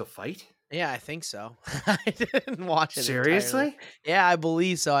 No, there was a fight? Yeah, I think so. I didn't watch it Seriously? entirely. Yeah, I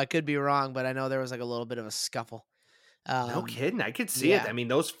believe so. I could be wrong, but I know there was like a little bit of a scuffle. No kidding. I could see it. I mean,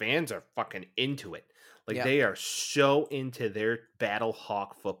 those fans are fucking into it. Like, they are so into their Battle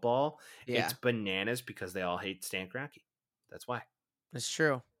Hawk football. Yeah. It's bananas because they all hate Stan Kroenke. That's why. It's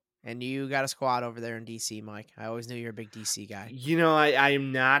true. And you got a squad over there in DC, Mike. I always knew you're a big DC guy. I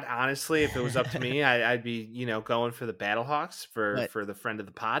am not, honestly. If it was up to me, I'd be, going for the Battlehawks for the friend of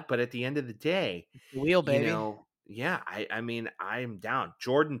the pod. But at the end of the day, wheel, baby. Yeah, I mean, I'm down.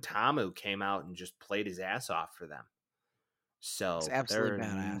 Jordan Tamu came out and just played his ass off for them. So it's absolutely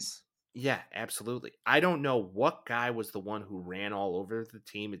badass. Yeah, absolutely. I don't know what guy was the one who ran all over the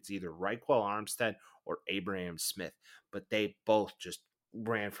team. It's either Raquel Armstead or Abraham Smith, but they both just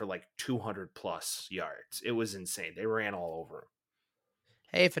ran for like 200 plus yards. It was insane. They ran all over him.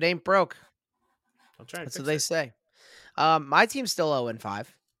 Hey, if it ain't broke, I'll try. That's what they say. My team's still 0-5.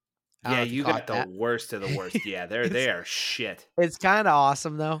 I don't Yeah, know if you you caught got the that. worst of the worst. Yeah, It's they are shit. it's kinda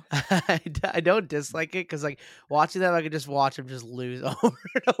awesome, though. I don't dislike it because, like, watching them, I could just watch them just lose over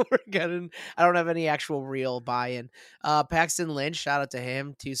and over again, and I don't have any actual real buy-in. Paxton Lynch, shout out to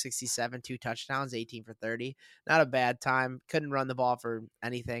him, 267, 2 touchdowns, 18 for 30. Not a bad time. Couldn't run the ball for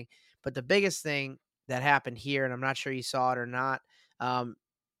anything. But the biggest thing that happened here, and I'm not sure you saw it or not, um,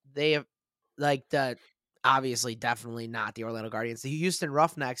 they have like, the obviously, definitely not the Orlando Guardians. The Houston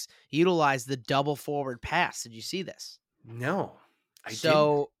Roughnecks utilized the double forward pass. Did you see this? No, I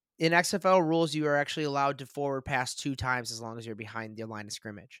didn't. So in XFL rules, you are actually allowed to forward pass 2 times as long as you're behind the line of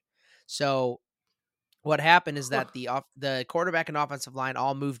scrimmage. So what happened is Huh. that the quarterback and offensive line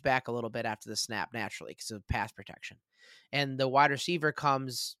all moved back a little bit after the snap naturally because of pass protection. And the wide receiver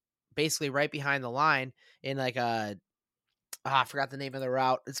comes basically right behind the line in like a I forgot the name of the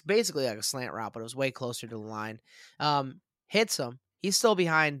route. It's basically like a slant route, but it was way closer to the line. Hits him. He's still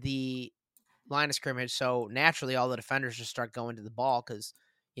behind the line of scrimmage, so naturally all the defenders just start going to the ball because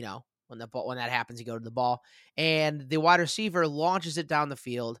when that happens, you go to the ball, and the wide receiver launches it down the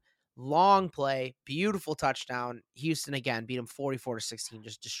field. Long play, beautiful touchdown. Houston again beat him 44-16,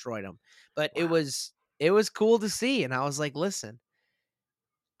 just destroyed him. But it Wow. was cool to see, and I was like, listen,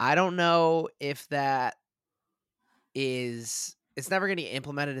 I don't know if that is it's never going to get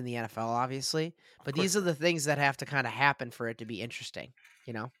implemented in the NFL, obviously, Of but these course are not. the things that have to kind of happen for it to be interesting,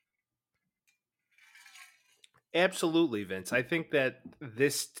 you know? Absolutely, Vince. I think that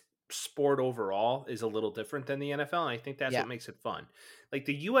sport overall is a little different than the NFL, and I think that's Yeah. what makes it fun. Like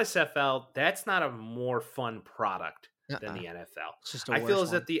the USFL, that's not a more fun product than Uh-uh. the NFL. It's just a I feel worse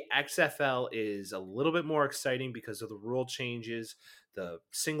as that one. the XFL is a little bit more exciting because of the rule changes, the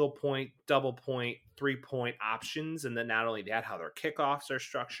single point, double point, 3-point options, and then not only that, how their kickoffs are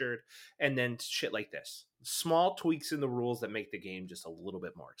structured, and then shit like this. Small tweaks in the rules that make the game just a little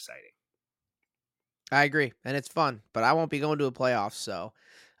bit more exciting. I agree, and it's fun, but I won't be going to a playoff, so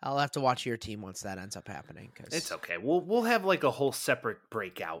I'll have to watch your team once that ends up happening. It's Because okay. We'll have like a whole separate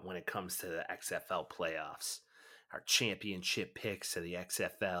breakout when it comes to the XFL playoffs. Our championship picks of the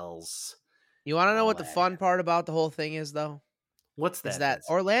XFLs you wanna and know all what the that. fun part about the whole thing is, though? What's Is that, that Vince?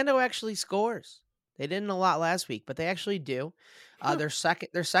 Orlando actually scores. They didn't a lot last week, but they actually do. Huh. They're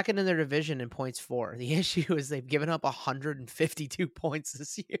second in their division in points for. The issue is they've given up 152 points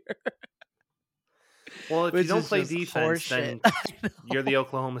this year, Well, if you which don't is play just defense, horseshit. then I you're the know.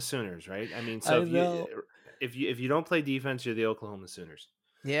 Oklahoma Sooners, right? I mean, so I know. if you don't play defense, you're the Oklahoma Sooners,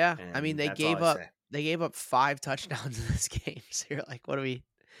 Yeah, I mean, and they that's all gave I up say. they gave up 5 touchdowns in this game, so you're like, Well, what are we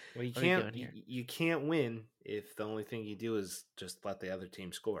doing here?" you can't win if the only thing you do is just let the other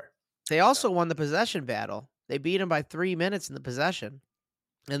team score. They So also won the possession battle. They beat them by 3 minutes in the possession,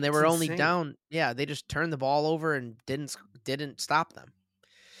 and they it's were only insane. down they just turned the ball over and didn't stop them.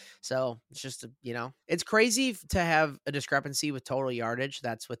 So, it's just it's crazy to have a discrepancy with total yardage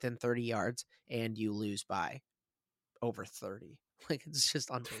that's within 30 yards and you lose by over 30. Like, it's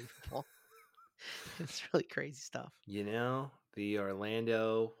just unbelievable. It's really crazy stuff. You know, the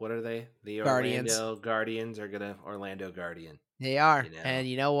Orlando, what are they? The Guardians. Orlando Guardians are gonna Orlando Guardian. They You are, know, and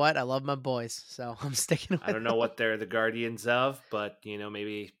you know what? I love my boys, so I'm sticking I with don't know them. what they're the guardians of, but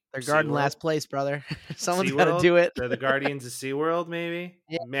maybe They're guarding SeaWorld. last place, brother. Someone's gotta SeaWorld? do it. They're the guardians of SeaWorld, maybe?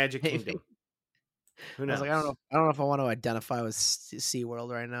 Yeah, Magic maybe. Kingdom. Who I was like, knows? I don't know if I want to identify with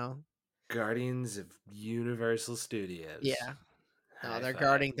SeaWorld right now. Guardians of Universal Studios. Yeah. No, High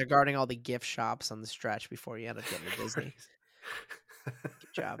five. they're guarding all the gift shops on the stretch before you end up getting to Disney.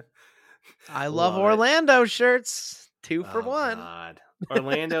 Good job. I love Love it. Orlando shirts. 2 for Oh 1. God.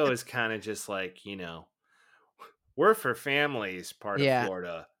 Orlando is kind of just like, we're for families part of Yeah,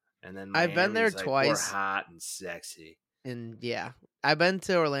 Florida. And then I've been there Miami's like, we're twice, hot and sexy. and yeah, I've been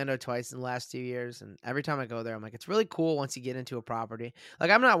to Orlando twice in the last 2 years, and every time I go there, I'm like, it's really cool once you get into a property. Like,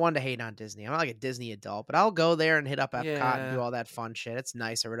 I'm not one to hate on Disney. I'm not like a Disney adult, but I'll go there and hit up Epcot and do Yeah. all that fun shit. It's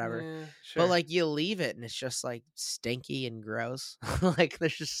nice or whatever. Yeah, But, sure. like, you leave it and it's just, like, stinky and gross. Like,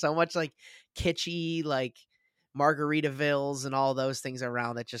 there's just so much, like, kitschy, like, Margaritavilles and all those things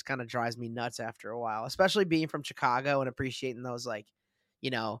around that just kinda drives me nuts after a while, especially being from Chicago and appreciating those, like, you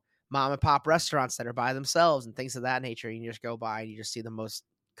know, mom and pop restaurants that are by themselves and things of that nature. You just go by and you just see the most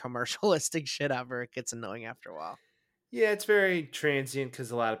commercialistic shit ever. It gets annoying after a while. Yeah, it's very transient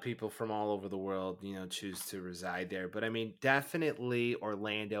because a lot of people from all over the world, choose to reside there. But I mean, definitely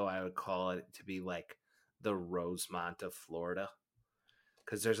Orlando, I would call it to be like the Rosemont of Florida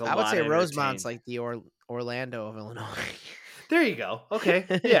because there's a I would lot say of Rosemont's entertainment. like the Orlando of Illinois. There you go. Okay.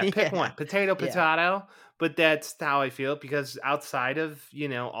 Yeah, pick Yeah. one. Potato, Yeah. potato. But that's how I feel because outside of,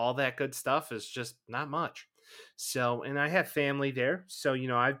 all that good stuff is just not much. So, and I have family there, so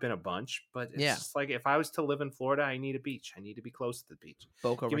I've been a bunch, but it's Yeah, just like if I was to live in Florida, I need a beach. I need to be close to the beach.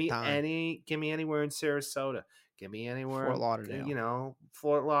 Boca Raton, Give me anywhere in Sarasota. Give me anywhere Fort in, Lauderdale,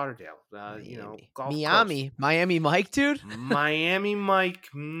 Fort Lauderdale, Miami, Gulf Coast. Miami, Mike, dude. Miami, Mike,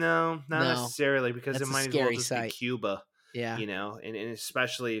 no, not No, necessarily, because it that's a might as well scary just be sight. Cuba, Yeah, and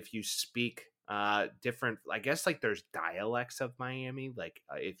especially if you speak different, I guess, like there's dialects of Miami, like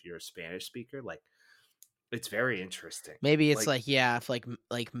if you're a Spanish speaker, like it's very interesting. maybe it's Like, like yeah, if like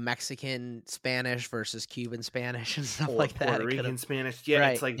Mexican Spanish versus Cuban Spanish and stuff or like that. Puerto It could have Rican Spanish. Yeah,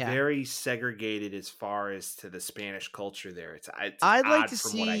 it's right. like Yeah, very segregated as far as to the Spanish culture there. It's I'd like odd to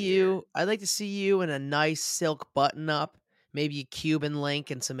from what see I hear. you. I'd like to see you in a nice silk button up, maybe a Cuban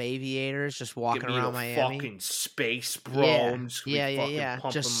link and some aviators, just Give walking me the around Miami. fucking space, bro. Yeah, I'm just gonna be yeah, yeah, fucking yeah.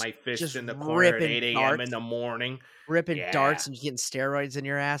 pumping my fist Just in the corner at ripping 8 a.m. in darts. the morning. Ripping Yeah. darts and getting steroids in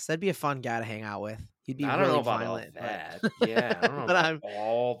your ass, that'd be a fun guy to hang out with. He'd be I don't know really about all violent, but that. Yeah, I don't know but about I'm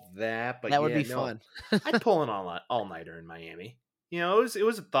all that, but that would yeah, be no. fun. I'd pull an all nighter in Miami. It was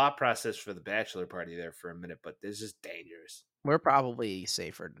a thought process for the bachelor party there for a minute, but this is dangerous. We're probably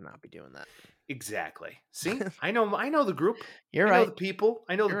safer to not be doing that. Exactly. See, I know the group. You're I know right, the people.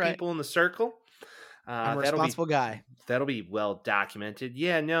 I know the you're right. people in the circle. I'm a That'll be responsible guy. that'll be well documented.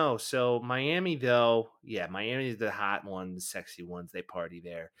 Yeah, no. So Miami, though, yeah, Miami is the hot ones, sexy ones. They party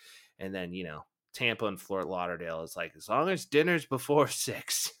there, and then Tampa and Fort Lauderdale is like as long as dinner's before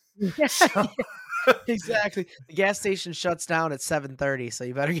 6. Yeah, So exactly. The gas station shuts down at 7:30, so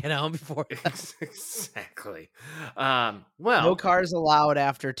you better get home before that. exactly. No Well, cars allowed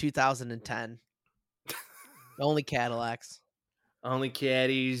after 2010. Only Cadillacs. only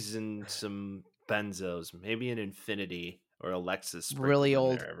caddies and some Benzos, maybe an Infinity or a Lexus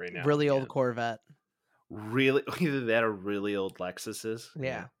sprinkled in there every now and Really old again. Corvette. Really, either that or really old Lexuses. Yeah,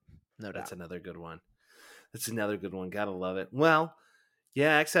 Yeah, no that's doubt. another good one. That's another good one. Gotta love it. Well,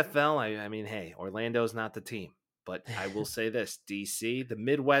 yeah, XFL. I mean, hey, Orlando's not the team, but I will say this: DC, the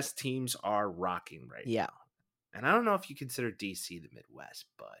Midwest teams are rocking right Yeah, now. And I don't know if you consider DC the Midwest,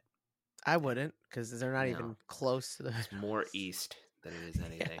 but I wouldn't because they're not no, even close to the it's more Midwest. east than it is Yeah,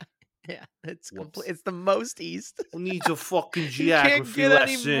 anything. yeah, it's complete. Whoops. It's the most east. Who needs a fucking You can't geography get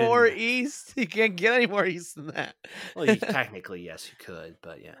any more lesson? east. You can't get any more east than that. Well, you technically yes, you could,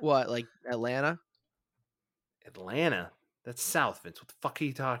 but yeah, What, like Atlanta? Atlanta. That's south, Vince. What the fuck are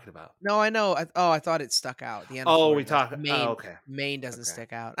you talking about? No, I know. I thought it stuck out. The end of Oh, we Florida does. talk. Oh, okay, Maine doesn't okay.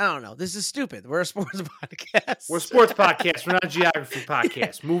 stick out. I don't know. This is stupid. We're a sports We're a podcast. sports podcast. We're not a geography Yeah.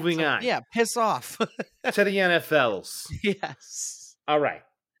 podcast. Moving So on yeah, piss off. to the NFLs. Yes. All right.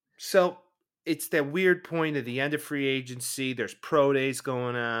 So it's that weird point at the end of free agency. There's pro days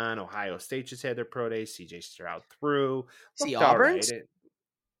going on. Ohio State just had their pro day. CJ Stroud threw. See Looked all right. Auburn's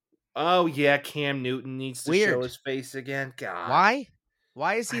Oh, yeah. Cam Newton needs to show weird. his face again. God. Why?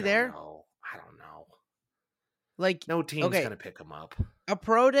 Why is he I don't there? know. I don't know. Like, No team's okay, going to pick him up. a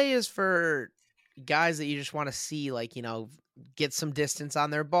pro day is for guys that you just want to see, like, get some distance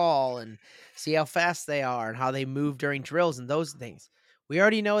on their ball and see how fast they are and how they move during drills and those things. We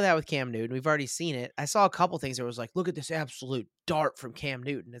already know that with Cam Newton. We've already seen it. I saw a couple things that was like, look at this absolute dart from Cam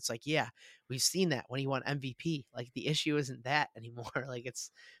Newton. It's like, yeah, we've seen that when he won MVP. Like, the issue isn't that anymore. Like, it's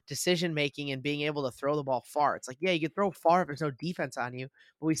decision making and being able to throw the ball far. It's like, yeah, you can throw far if there's no defense on you.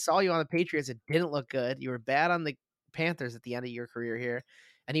 But we saw you on the Patriots. It didn't look good. You were bad on the Panthers at the end of your career here.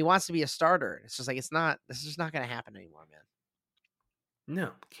 And he wants to be a starter. It's just like, this is just not going to happen anymore, man.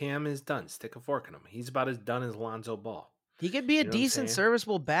 No, Cam is done. Stick a fork in him. He's about as done as Lonzo Ball. He could be a You know what I'm decent, saying?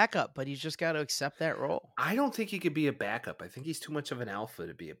 serviceable backup, but he's just got to accept that role. I don't think he could be a backup. I think he's too much of an alpha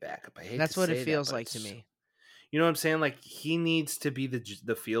to be a backup. I hate That's to what say it that, feels but like to me. you know what I'm saying? Like he needs to be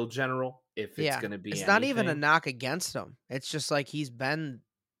the field general if it's Yeah. going to be It's not even a anything. knock against him. It's just like he's been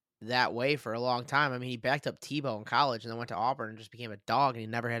that way for a long time. I mean, he backed up Tebow in college and then went to Auburn and just became a dog and he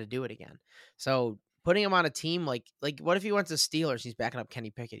never had to do it again. So putting him on a team like what if he went to Steelers and he's backing up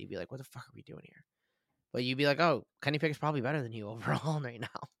Kenny Pickett? He'd be like, what the fuck are we doing here? But you'd be like, oh, Kenny Pickett's probably better than you overall right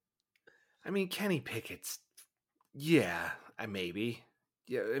now. I mean, Kenny Pickett's, yeah, maybe.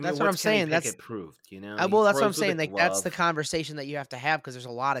 Yeah, I mean, That's what I'm what's Kenny saying. Pickett proved? He Well, that's what I'm throws with a saying. Like, that's the glove. conversation that you have to have because there's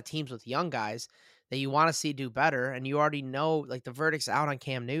a lot of teams with young guys that you want to see do better, and you already know, like, the verdict's out on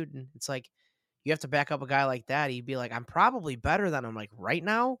Cam Newton. It's like you have to back up a guy like that. He'd be like, I'm probably better than him, like, right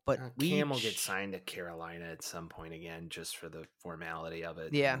now, but Cam will get signed to Carolina at some point again, just for the formality of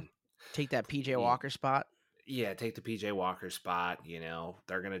it. yeah, And take that PJ he- Walker spot. yeah, take the PJ Walker spot.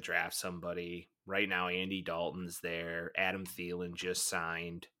 They're going to draft somebody. Right now, Andy Dalton's there. Adam Thielen just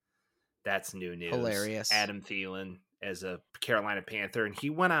signed. That's new news. Hilarious. Adam Thielen as a Carolina Panther. And he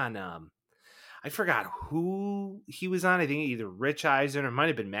went on, I forgot who he was on. I think either Rich Eisen or it might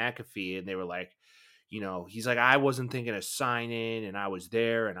have been McAfee, and they were like, he's like, I wasn't thinking of signing, and I was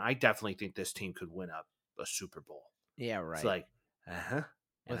there, and I definitely think this team could win a Super Bowl. Yeah, It's right. like, uh-huh.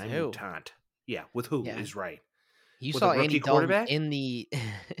 And With I'm your who? taunt. Yeah, with who Yeah. is right. You With a saw Andy rookie Dalton quarterback? in the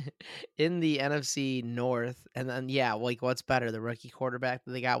in the NFC North, and then, yeah, like, what's better, the rookie quarterback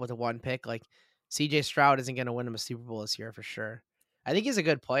that they got with the 1 pick? Like, CJ Stroud isn't gonna win him a Super Bowl this year for sure. I think he's a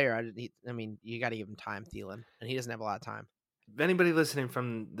good player. I mean, you gotta give him time, Thielen, and he doesn't have a lot of time. If anybody listening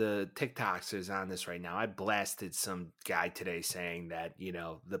from the TikToks is on this right now, I blasted some guy today saying that,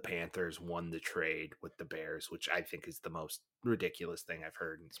 the Panthers won the trade with the Bears, which I think is the most ridiculous thing I've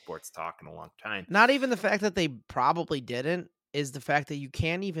heard in sports talk in a long time. Not even the fact that they probably didn't, is the fact that you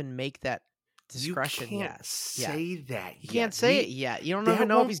can't even make that You discretion can't yet. say that You can't yet. say it yet. You don't even That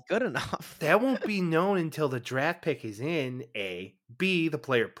know if won't he's good enough. that won't be known until the draft pick is in. A, B, the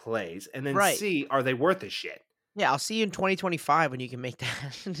player plays, and then Right. C, are they worth a shit? Yeah, I'll see you in 2025 when you can make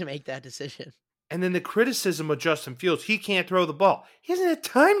that to make that decision. And then the criticism of Justin Fields, he can't throw the ball. He hasn't had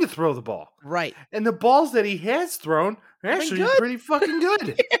time to throw the ball. Right. And the balls that he has thrown are I've been actually good. pretty fucking good.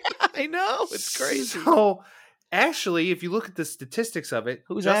 Yeah, I know, it's crazy. So, actually, if you look at the statistics of it,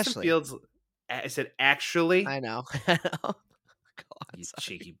 Who's Justin Ashley? Fields, I said, actually, I know. I know. God, you sorry.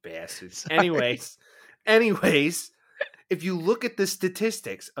 cheeky bastard. Sorry. Anyways, if you look at the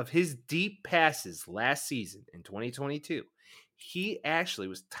statistics of his deep passes last season in 2022, he actually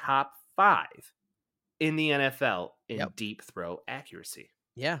was top 5 in the NFL in Yep. deep throw accuracy.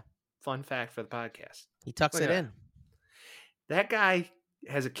 Yeah, Fun fact for the podcast. he tucks Look it at that. in. That guy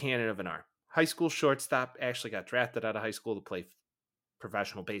has a cannon of an arm. High school shortstop, actually got drafted out of high school to play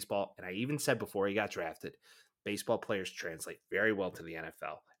professional baseball. And I even said before he got drafted, baseball players translate very well to the NFL,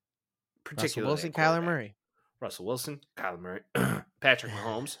 Russell particularly Wilson, at Kyler quarterback. Murray. Russell Wilson, Kyler Murray, Patrick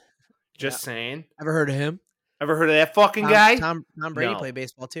Mahomes. Yeah. Just saying. Ever heard of him? Ever heard of that fucking Tom guy? Tom Tom Brady No. played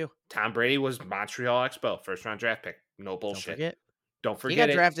baseball too. Tom Brady was Montreal Expo, first round draft pick. No Don't bullshit. forget. Don't He forget got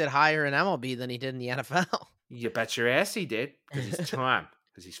it. drafted higher in MLB than he did in the NFL. You bet your ass he did, because he's Tom.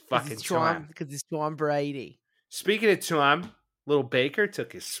 Because he's fucking Tom. Because he's Tom Brady. Speaking of Tom, little Baker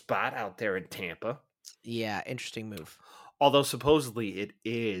took his spot out there in Tampa. Yeah, interesting move. Although supposedly it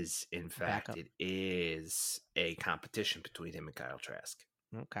is, in fact, Backup. it is a competition between him and Kyle Trask.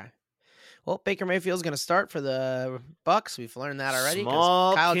 Okay. Well, Baker Mayfield's going to start for the Bucks. We've learned that already because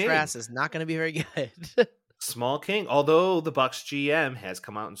Small Kyle king. Trask is not going to be very good. Small king. Although the Bucks GM has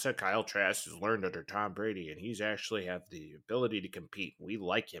come out and said Kyle Trask has learned under Tom Brady and he's actually have the ability to compete. We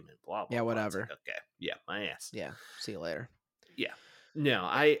like him and blah, blah, Yeah, blah. whatever. It's like, okay. Yeah, my ass. Yeah. See you later. Yeah. No,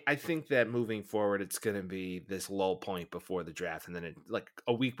 I think that moving forward, it's going to be this low point before the draft. And then like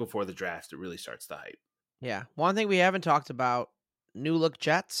a week before the draft, it really starts to hype. Yeah. One thing we haven't talked about, new look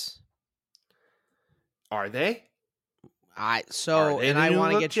Jets. Are they? I the new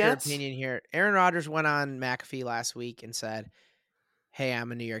want to look get your Jets? opinion here. Aaron Rodgers went on McAfee last week and said, "Hey,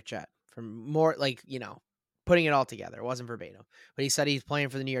 I'm a New York Jet." For more like, putting it all together. It wasn't verbatim. But he said he's playing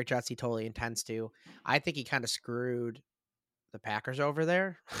for the New York Jets. He totally intends to. I think he kind of screwed the Packers over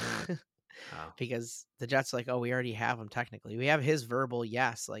there. Oh. Because the Jets are like, "Oh, we already have him technically. We have his verbal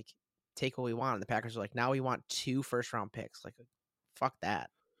yes, like take what we want." And the Packers are like, "Now we want 2 first-round picks." Like, fuck that.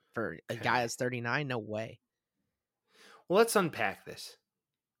 For a guy Okay. that's 39, no way. Well, let's unpack this.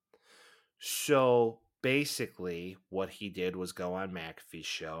 So basically, what he did was go on McAfee's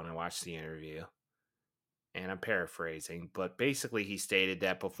show, and I watched the interview. And I'm paraphrasing, but basically, he stated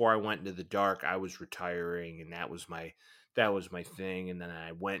that before I went into the dark, I was retiring, and that was my thing. And then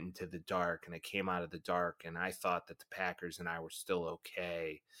I went into the dark, and I came out of the dark, and I thought that the Packers and I were still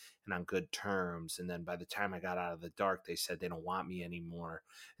okay and on good terms. And then by the time I got out of the dark, they said they don't want me anymore,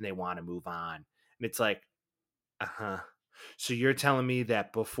 and they want to move on. And it's like, uh-huh. So you're telling me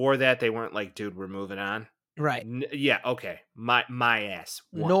that before that they weren't like, dude, we're moving on? Right. Yeah, okay. My ass.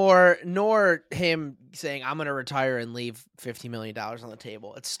 Nor him saying, "I'm going to retire and leave $50 million on the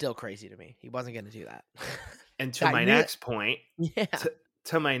table." It's still crazy to me. He wasn't going to do that. And to I my knew- next point, Yeah.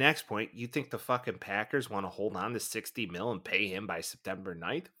 to my next point, you think the fucking Packers want to hold on to 60 mil and pay him by September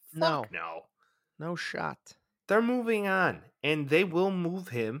 9th? No. Fuck no. No shot. They're moving on, and they will move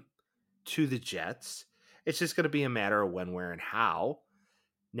him to the Jets. It's just going to be a matter of when, where, and how.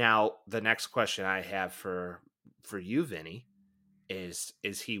 Now, the next question I have for you, Vinny, is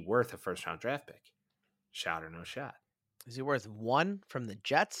he worth a first-round draft pick? Shot or no shot? Is he worth 1 from the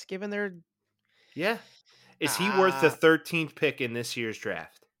Jets given their Yeah. Is he worth the 13th pick in this year's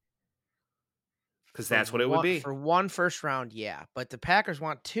draft? because that's what it would be. For one first round, yeah, but the Packers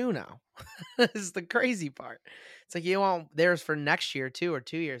want 2 now. This is the crazy part. It's like you want theirs for next year too, or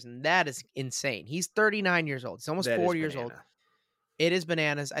 2 years, and that is insane. He's 39 years old. He's almost That is 40 years old. banana. It is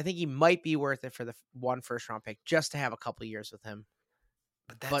bananas. I think he might be worth it for the one first round pick just to have a couple years with him.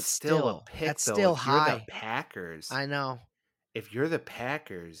 But that's But still a still, pick, that's though. still If you're the high. Packers, I know. if you're the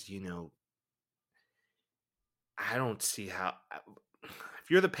Packers, I don't see how. If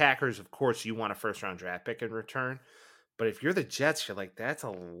you're the Packers, of course, you want a first round draft pick in return. But if you're the Jets, you're like, that's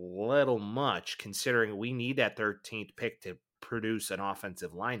a little much considering we need that 13th pick to produce an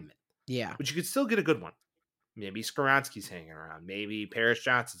offensive lineman. Yeah. But you could still get a good one. Maybe Skoronski's hanging around. Maybe Paris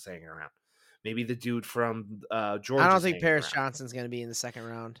Johnson's hanging around. Maybe the dude from I Georgia's don't think hanging Paris around. Johnson's going to be in the second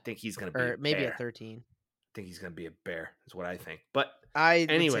round, I think he's going to be a or maybe bear. at 13. I think he's going to be a bear, is what I think. But I would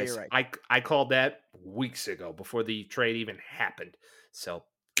say anyways, you're right. I called that weeks ago before the trade even happened. So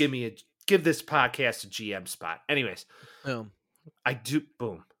give this podcast a GM spot. Anyways, Boom.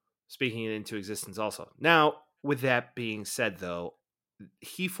 boom. Speaking it into existence also. Now, with that being said, though,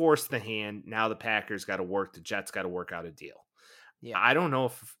 he forced the hand. Now the Packers got to work. The Jets got to work out a deal. Yeah. I don't know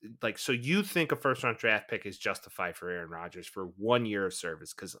if, so you think a first round draft pick is justified for Aaron Rodgers for 1 year of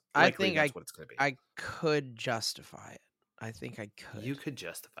service? Because likely that's what it's going to be. I could justify it. I think I could. You could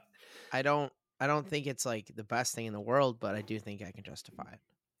justify it. I don't think it's like the best thing in the world, but I do think I can justify it.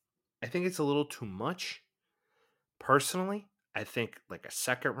 I think it's a little too much. Personally, I think like a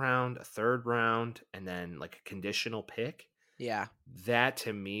second round, a third round, and then like a conditional pick. Yeah. That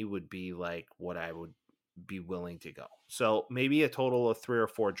to me would be like what I would be willing to go. So maybe a total of 3 or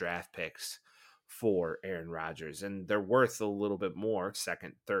 4 draft picks for Aaron Rodgers, and they're worth a little bit more,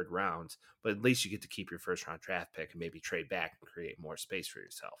 second, third rounds, but at least you get to keep your first round draft pick and maybe trade back and create more space for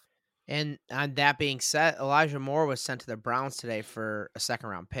yourself. And on that being said, Elijah Moore was sent to the Browns today for a second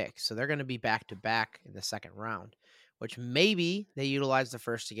round pick. So they're going to be back to back in the second round, which maybe they utilize the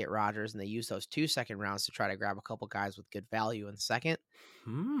first to get Rodgers and they use those 2 second rounds to try to grab a couple guys with good value in the second.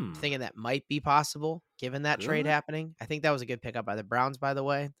 Thinking that might be possible given that trade happening. I think that was a good pickup by the Browns, by the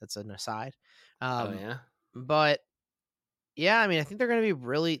way. That's an aside. Yeah. But yeah, I mean, I think they're going to be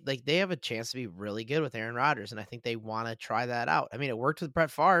really, like, they have a chance to be really good with Aaron Rodgers, and I think they want to try that out. I mean, it worked with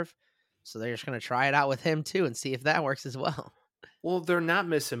Brett Favre, so they're just going to try it out with him too and see if that works as well. Well, they're not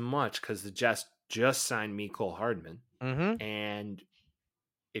missing much because the Jets just signed Mecole Hardman. Mm-hmm. And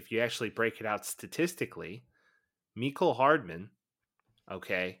if you actually break it out statistically, Mecole Hardman,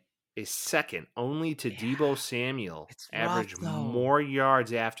 is second only to Deebo Samuel, average more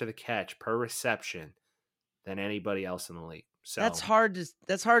yards after the catch per reception than anybody else in the league. So that's hard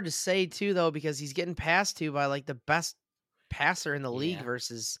to say too, though, because he's getting passed to by like the best passer in the league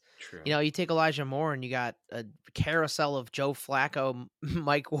versus, you take Elijah Moore and you got a carousel of Joe Flacco,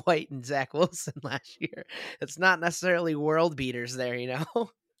 Mike White, and Zach Wilson last year. It's not necessarily world beaters there,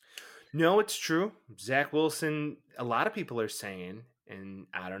 No, it's true. Zach Wilson, a lot of people are saying, and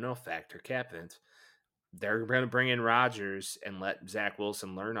I don't know, fact or cap, Vince, they're going to bring in Rodgers and let Zach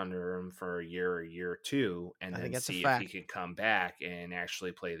Wilson learn under him for a year or two, and then see if he can come back and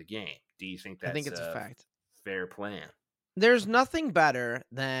actually play the game. Do you think that's a fact? Fair plan? There's nothing better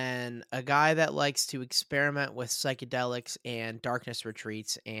than a guy that likes to experiment with psychedelics and darkness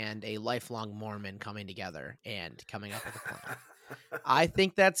retreats and a lifelong Mormon coming together and coming up with a plan. I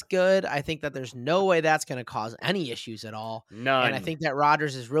think that's good. I think that there's no way that's going to cause any issues at all. None. And I think that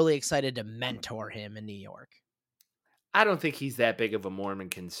Rodgers is really excited to mentor him in New York. I don't think he's that big of a Mormon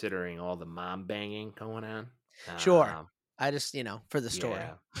considering all the mom banging going on. Sure. I just, for the story.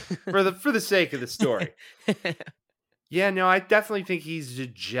 Yeah. for the sake of the story. Yeah, no, I definitely think he's a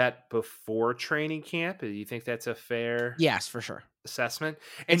Jet before training camp. Do you think that's a fair yes, for sure. assessment?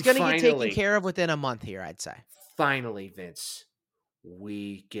 And it's going to get taken care of within a month here, I'd say. Finally, Vince,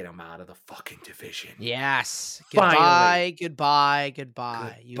 we get him out of the fucking division. Yes. Finally. Goodbye.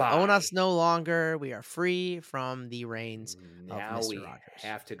 You own us no longer. We are free from the reins now of Mr. we Rodgers.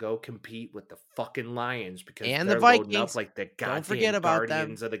 have to go compete with the fucking Lions because and they're the Vikings. loading up like the goddamn Don't forget about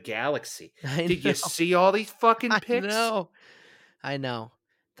Guardians them. of the Galaxy. Did you see all these fucking picks? I know.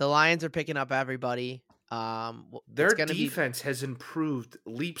 The Lions are picking up everybody. Their defense has improved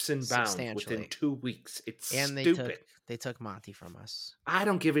leaps and bounds within 2 weeks. It's stupid. They took Monty from us. I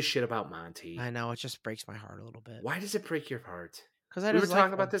don't give a shit about Monty. I know. It just breaks my heart a little bit. Why does it break your heart? Because we were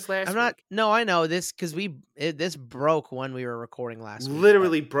talking about this last week. No, I know this because this broke when we were recording last week.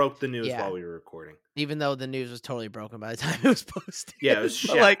 Literally broke the news while we were recording. Even though the news was totally broken by the time it was posted. Yeah, it was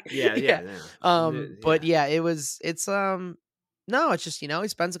shit. Yeah. But yeah, it's No, it's just, he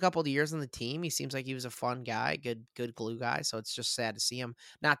spends a couple of years on the team. He seems like he was a fun guy, good glue guy. So it's just sad to see him.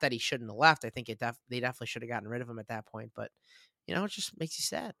 Not that he shouldn't have left. I think they definitely should have gotten rid of him at that point. But it just makes you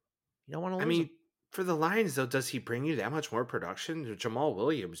sad. You don't want to I lose him. mean, for the Lions, though, does he bring you that much more production? Jamal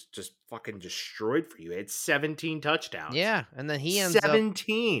Williams just fucking destroyed for you. He had 17 touchdowns. Yeah, and then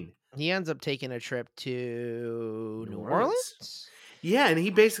 17. he ends up taking a trip to New New Orleans. Orleans. Yeah, and he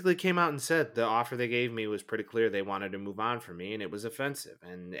basically came out and said the offer they gave me was pretty clear. They wanted to move on from me, and it was offensive.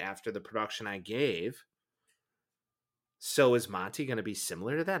 And after the production I gave, so is Monty going to be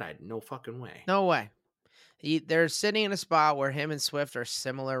similar to that? I had no fucking way. No way. They're sitting in a spot where him and Swift are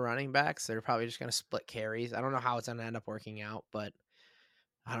similar running backs. They're probably just going to split carries. I don't know how it's going to end up working out, but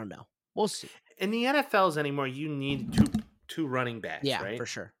I don't know. We'll see. In the NFLs anymore, you need two running backs, Yeah, right? for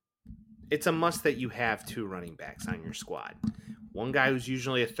sure. It's a must that you have two running backs on your squad. One guy who's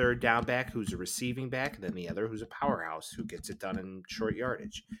usually a third down back, who's a receiving back, and then the other who's a powerhouse who gets it done in short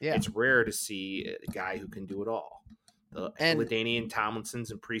yardage. Yeah. It's rare to see a guy who can do it all. The And LaDainian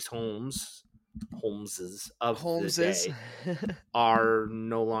Tomlinsons and Priest Holmeses of the Holmes is. day are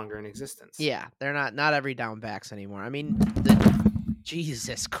no longer in existence. Yeah, they're not every down backs anymore. I mean,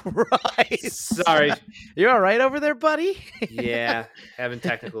 Jesus Christ. Sorry. You all right over there, buddy? Yeah, having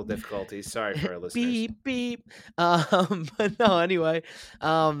technical difficulties. Sorry for our listeners. Beep beep. But no, anyway,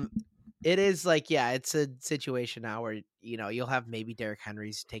 it is like, yeah, it's a situation now where you'll have maybe Derrick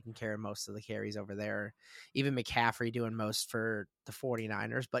Henry's taking care of most of the carries over there, even McCaffrey doing most for the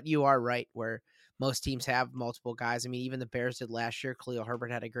 49ers. But you are right where most teams have multiple guys. I mean, even the Bears did last year. Khalil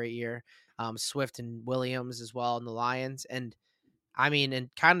Herbert had a great year. Swift and Williams as well in the Lions. And I mean, and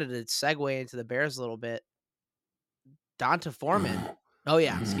kind of to segue into the Bears a little bit, Donta Foreman. Oh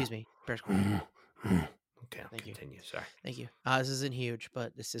yeah, excuse me, Bears quarterback. Okay, Thank continue. you. Sorry. Thank you. This isn't huge,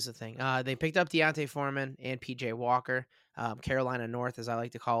 but this is a thing. They picked up Deontay Foreman and PJ Walker, Carolina North, as I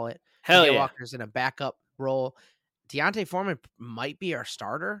like to call it. Hell PJ yeah. Walker's in a backup role. Deontay Foreman might be our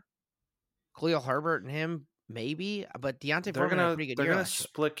starter. Khalil Herbert and him, maybe, but Deontay Foreman had a pretty good They're year gonna last year.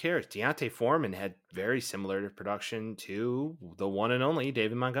 split carries. Deontay Foreman had very similar production to the one and only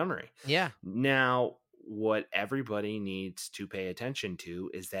David Montgomery. Yeah. Now, what everybody needs to pay attention to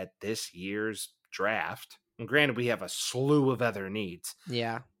is that this year's draft, and granted, we have a slew of other needs.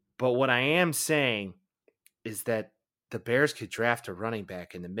 Yeah. But what I am saying is that the Bears could draft a running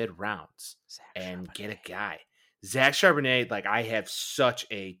back in the mid rounds and get a guy. Zach Charbonnet, like I have such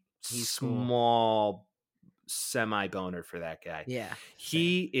a small semi boner for that guy. Yeah.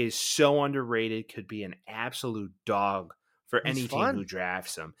 He is so underrated, could be an absolute dog for any fun. team who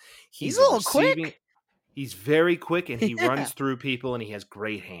drafts him. He's a little quick. He's very quick and he runs through people and he has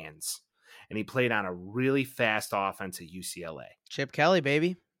great hands. And he played on a really fast offense at UCLA. Chip Kelly,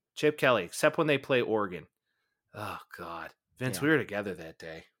 baby. Chip Kelly, except when they play Oregon. Oh, God. Vince, we were together that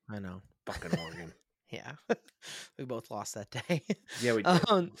day. I know. Fucking Oregon. Yeah. We both lost that day. Yeah, we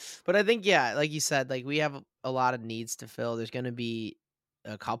did. But I think, yeah, like you said, like we have a lot of needs to fill. There's going to be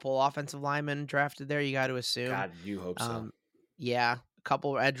a couple offensive linemen drafted there, you got to assume. God, you hope so. Yeah, a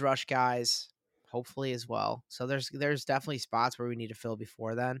couple edge rush guys, hopefully as well. So there's definitely spots where we need to fill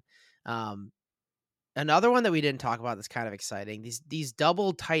before then. Another one that we didn't talk about that's kind of exciting. These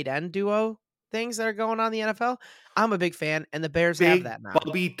double tight end duo things that are going on in the NFL. I'm a big fan, and the Bears have that now.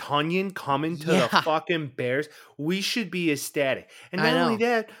 Bobby Tunyon coming to the fucking Bears. We should be ecstatic. And not only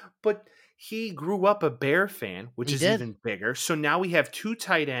that, but he grew up a Bear fan, which is even bigger. So now we have two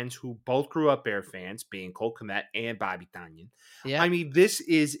tight ends who both grew up Bear fans, being Cole Kmet and Bobby Tunyon. Yeah. I mean, this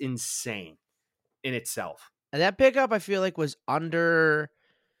is insane in itself. And that pickup, I feel like, was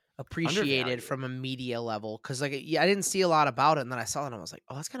appreciated from a media level because, like, I didn't see a lot about it, and then I saw it and I was like,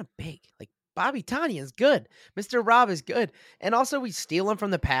 oh, that's kind of big. Like, Bobby Tonyon's good. Mr. Rob is good. And also, we steal him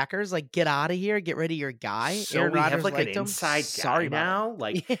from the Packers. Like, get out of here. Get rid of your guy. So Aaron we Rodgers have like an liked him. inside Sorry guy now.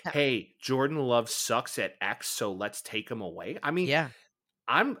 Like, Yeah. hey, Jordan Love sucks at X, so let's take him away. I mean, yeah,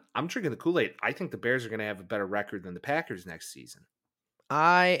 I'm drinking the Kool-Aid. I think the Bears are going to have a better record than the Packers next season.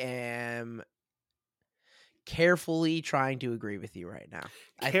 I am carefully trying to agree with you right now.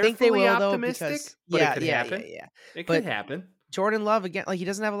 I think they will, though, because it could happen. Yeah. It could happen. Jordan Love, again, like, he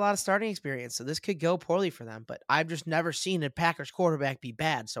doesn't have a lot of starting experience, so this could go poorly for them. But I've just never seen a Packers quarterback be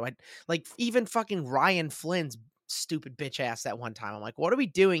bad. So I like even fucking Ryan Flynn's stupid bitch ass that one time. I'm like, what are we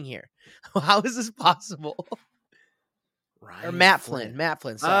doing here? How is this possible? Or Matt Flynn. Matt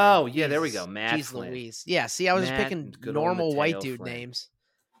Flynn. Sorry. Oh, yeah, there we go. Matt Flynn. Louise. Yeah, see, I was just picking normal white dude names.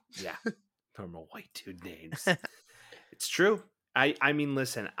 Yeah, normal white dude names. It's true. I mean,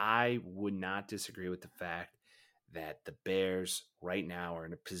 listen, I would not disagree with the fact that the Bears right now are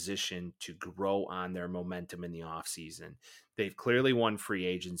in a position to grow on their momentum in the offseason. They've clearly won free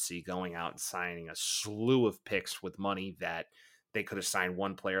agency, going out and signing a slew of picks with money that they could have signed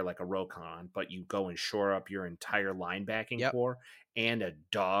one player like a Rokon, but you go and shore up your entire linebacking Yep. core and a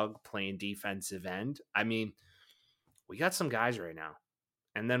dog playing defensive end. I mean, we got some guys right now.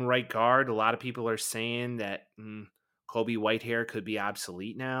 And then right guard, a lot of people are saying that Kobe Whitehair could be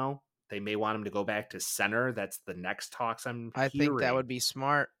obsolete now. They may want him to go back to center. That's the next talks I'm I think that hearing. would be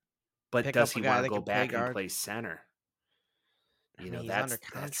smart. But Pick does up a he guy want to that go can play back and guard. play center? I You mean, know, he's under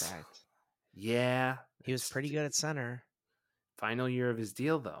that's contract. yeah. He was It's pretty good at center. final year of his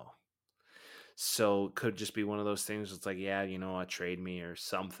deal though. So it could just be one of those things. It's like, yeah, you know what, trade me or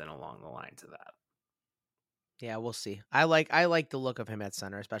something along the lines of that. Yeah, we'll see. I like the look of him at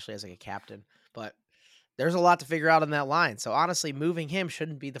center, especially as like a captain. But there's a lot to figure out on that line. So honestly, moving him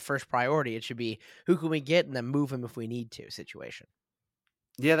shouldn't be the first priority. It should be who can we get and then move him if we need to situation.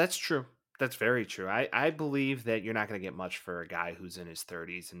 Yeah, that's true. That's very true. I believe that you're not going to get much for a guy who's in his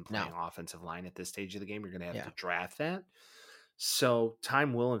 30s and playing No. offensive line at this stage of the game. You're going to have to Yeah. draft that. So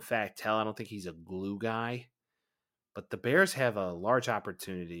time will, in fact, tell. I don't think he's a glue guy, but the Bears have a large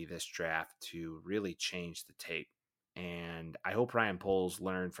opportunity this draft to really change the tape. And I hope Ryan Poles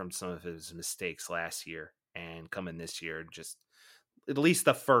learned from some of his mistakes last year and come in this year and just at least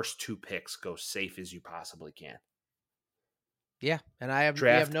the first two picks go safe as you possibly can. Yeah. And we have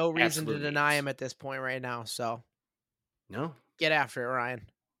Draft no reason to absolute deny needs. him at this point right now. So No, get after it, Ryan.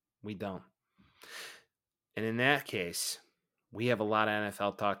 we don't. And in that case, we have a lot of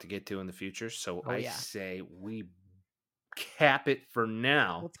NFL talk to get to in the future. So Oh I yeah. say we cap it for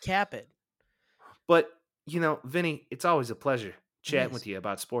now. Let's cap it. But, Vinny, it's always a pleasure It chatting with is. you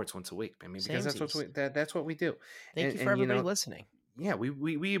about sports once a week. I mean, because Samesies. that's what we do. Thank And you for and you everybody know, listening. yeah,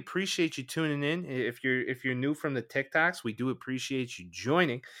 we appreciate you tuning in. If you're new from the TikToks, we do appreciate you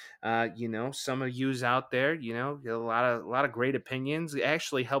joining. Some of yous out there, get a lot of great opinions. It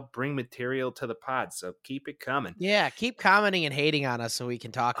actually help bring material to the pod, so keep it coming. Yeah, keep commenting and hating on us so we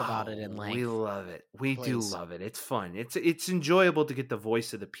can talk about it in Oh, we length, love it. We do please. love it. It's fun. It's enjoyable to get the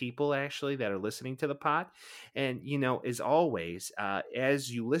voice of the people actually that are listening to the pod. And as always,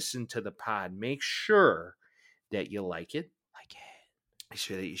 as you listen to the pod, make sure that you like it. Like it, Make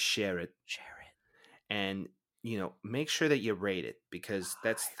sure that you share it, share it. and make sure that you rate it because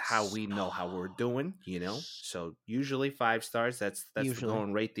that's 5 how we know how we're doing. stars. So usually 5 stars. That's the Usually.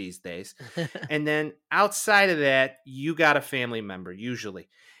 going rate these days. And then outside of that, you got a family member usually,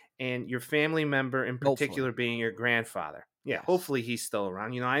 and your family member in particular Hopefully. being your grandfather. Yeah, Yes. hopefully he's still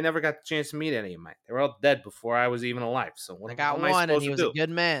around. I never got the chance to meet any of mine. They were all dead before I was even alive. So I what got am I one and supposed he to was a do? good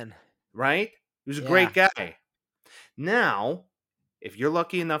man. Right? He was a Yeah. great guy. Now, if you're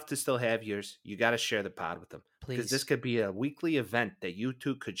lucky enough to still have yours, you got to share the pod with them because this Please. could be a weekly event that you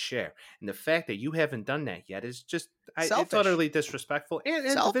two could share. And the fact that you haven't done that yet is just, it's Selfish. utterly disrespectful. And to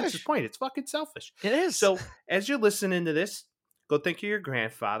Vince's Selfish. point, it's fucking selfish. It is. So as you're listening to this, go think of your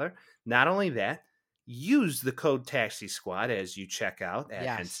grandfather. Not only that, use the code Taxi Squad as you check out at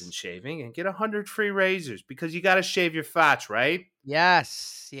Henson Yes. Shaving and get 100 free razors because you got to shave your fotch, right?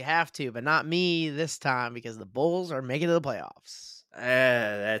 Yes, you have to, but not me this time because the Bulls are making it to the playoffs.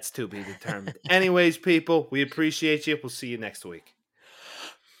 That's to be determined. Anyways, people, we appreciate you. We'll see you next week.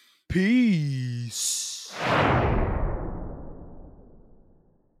 Peace.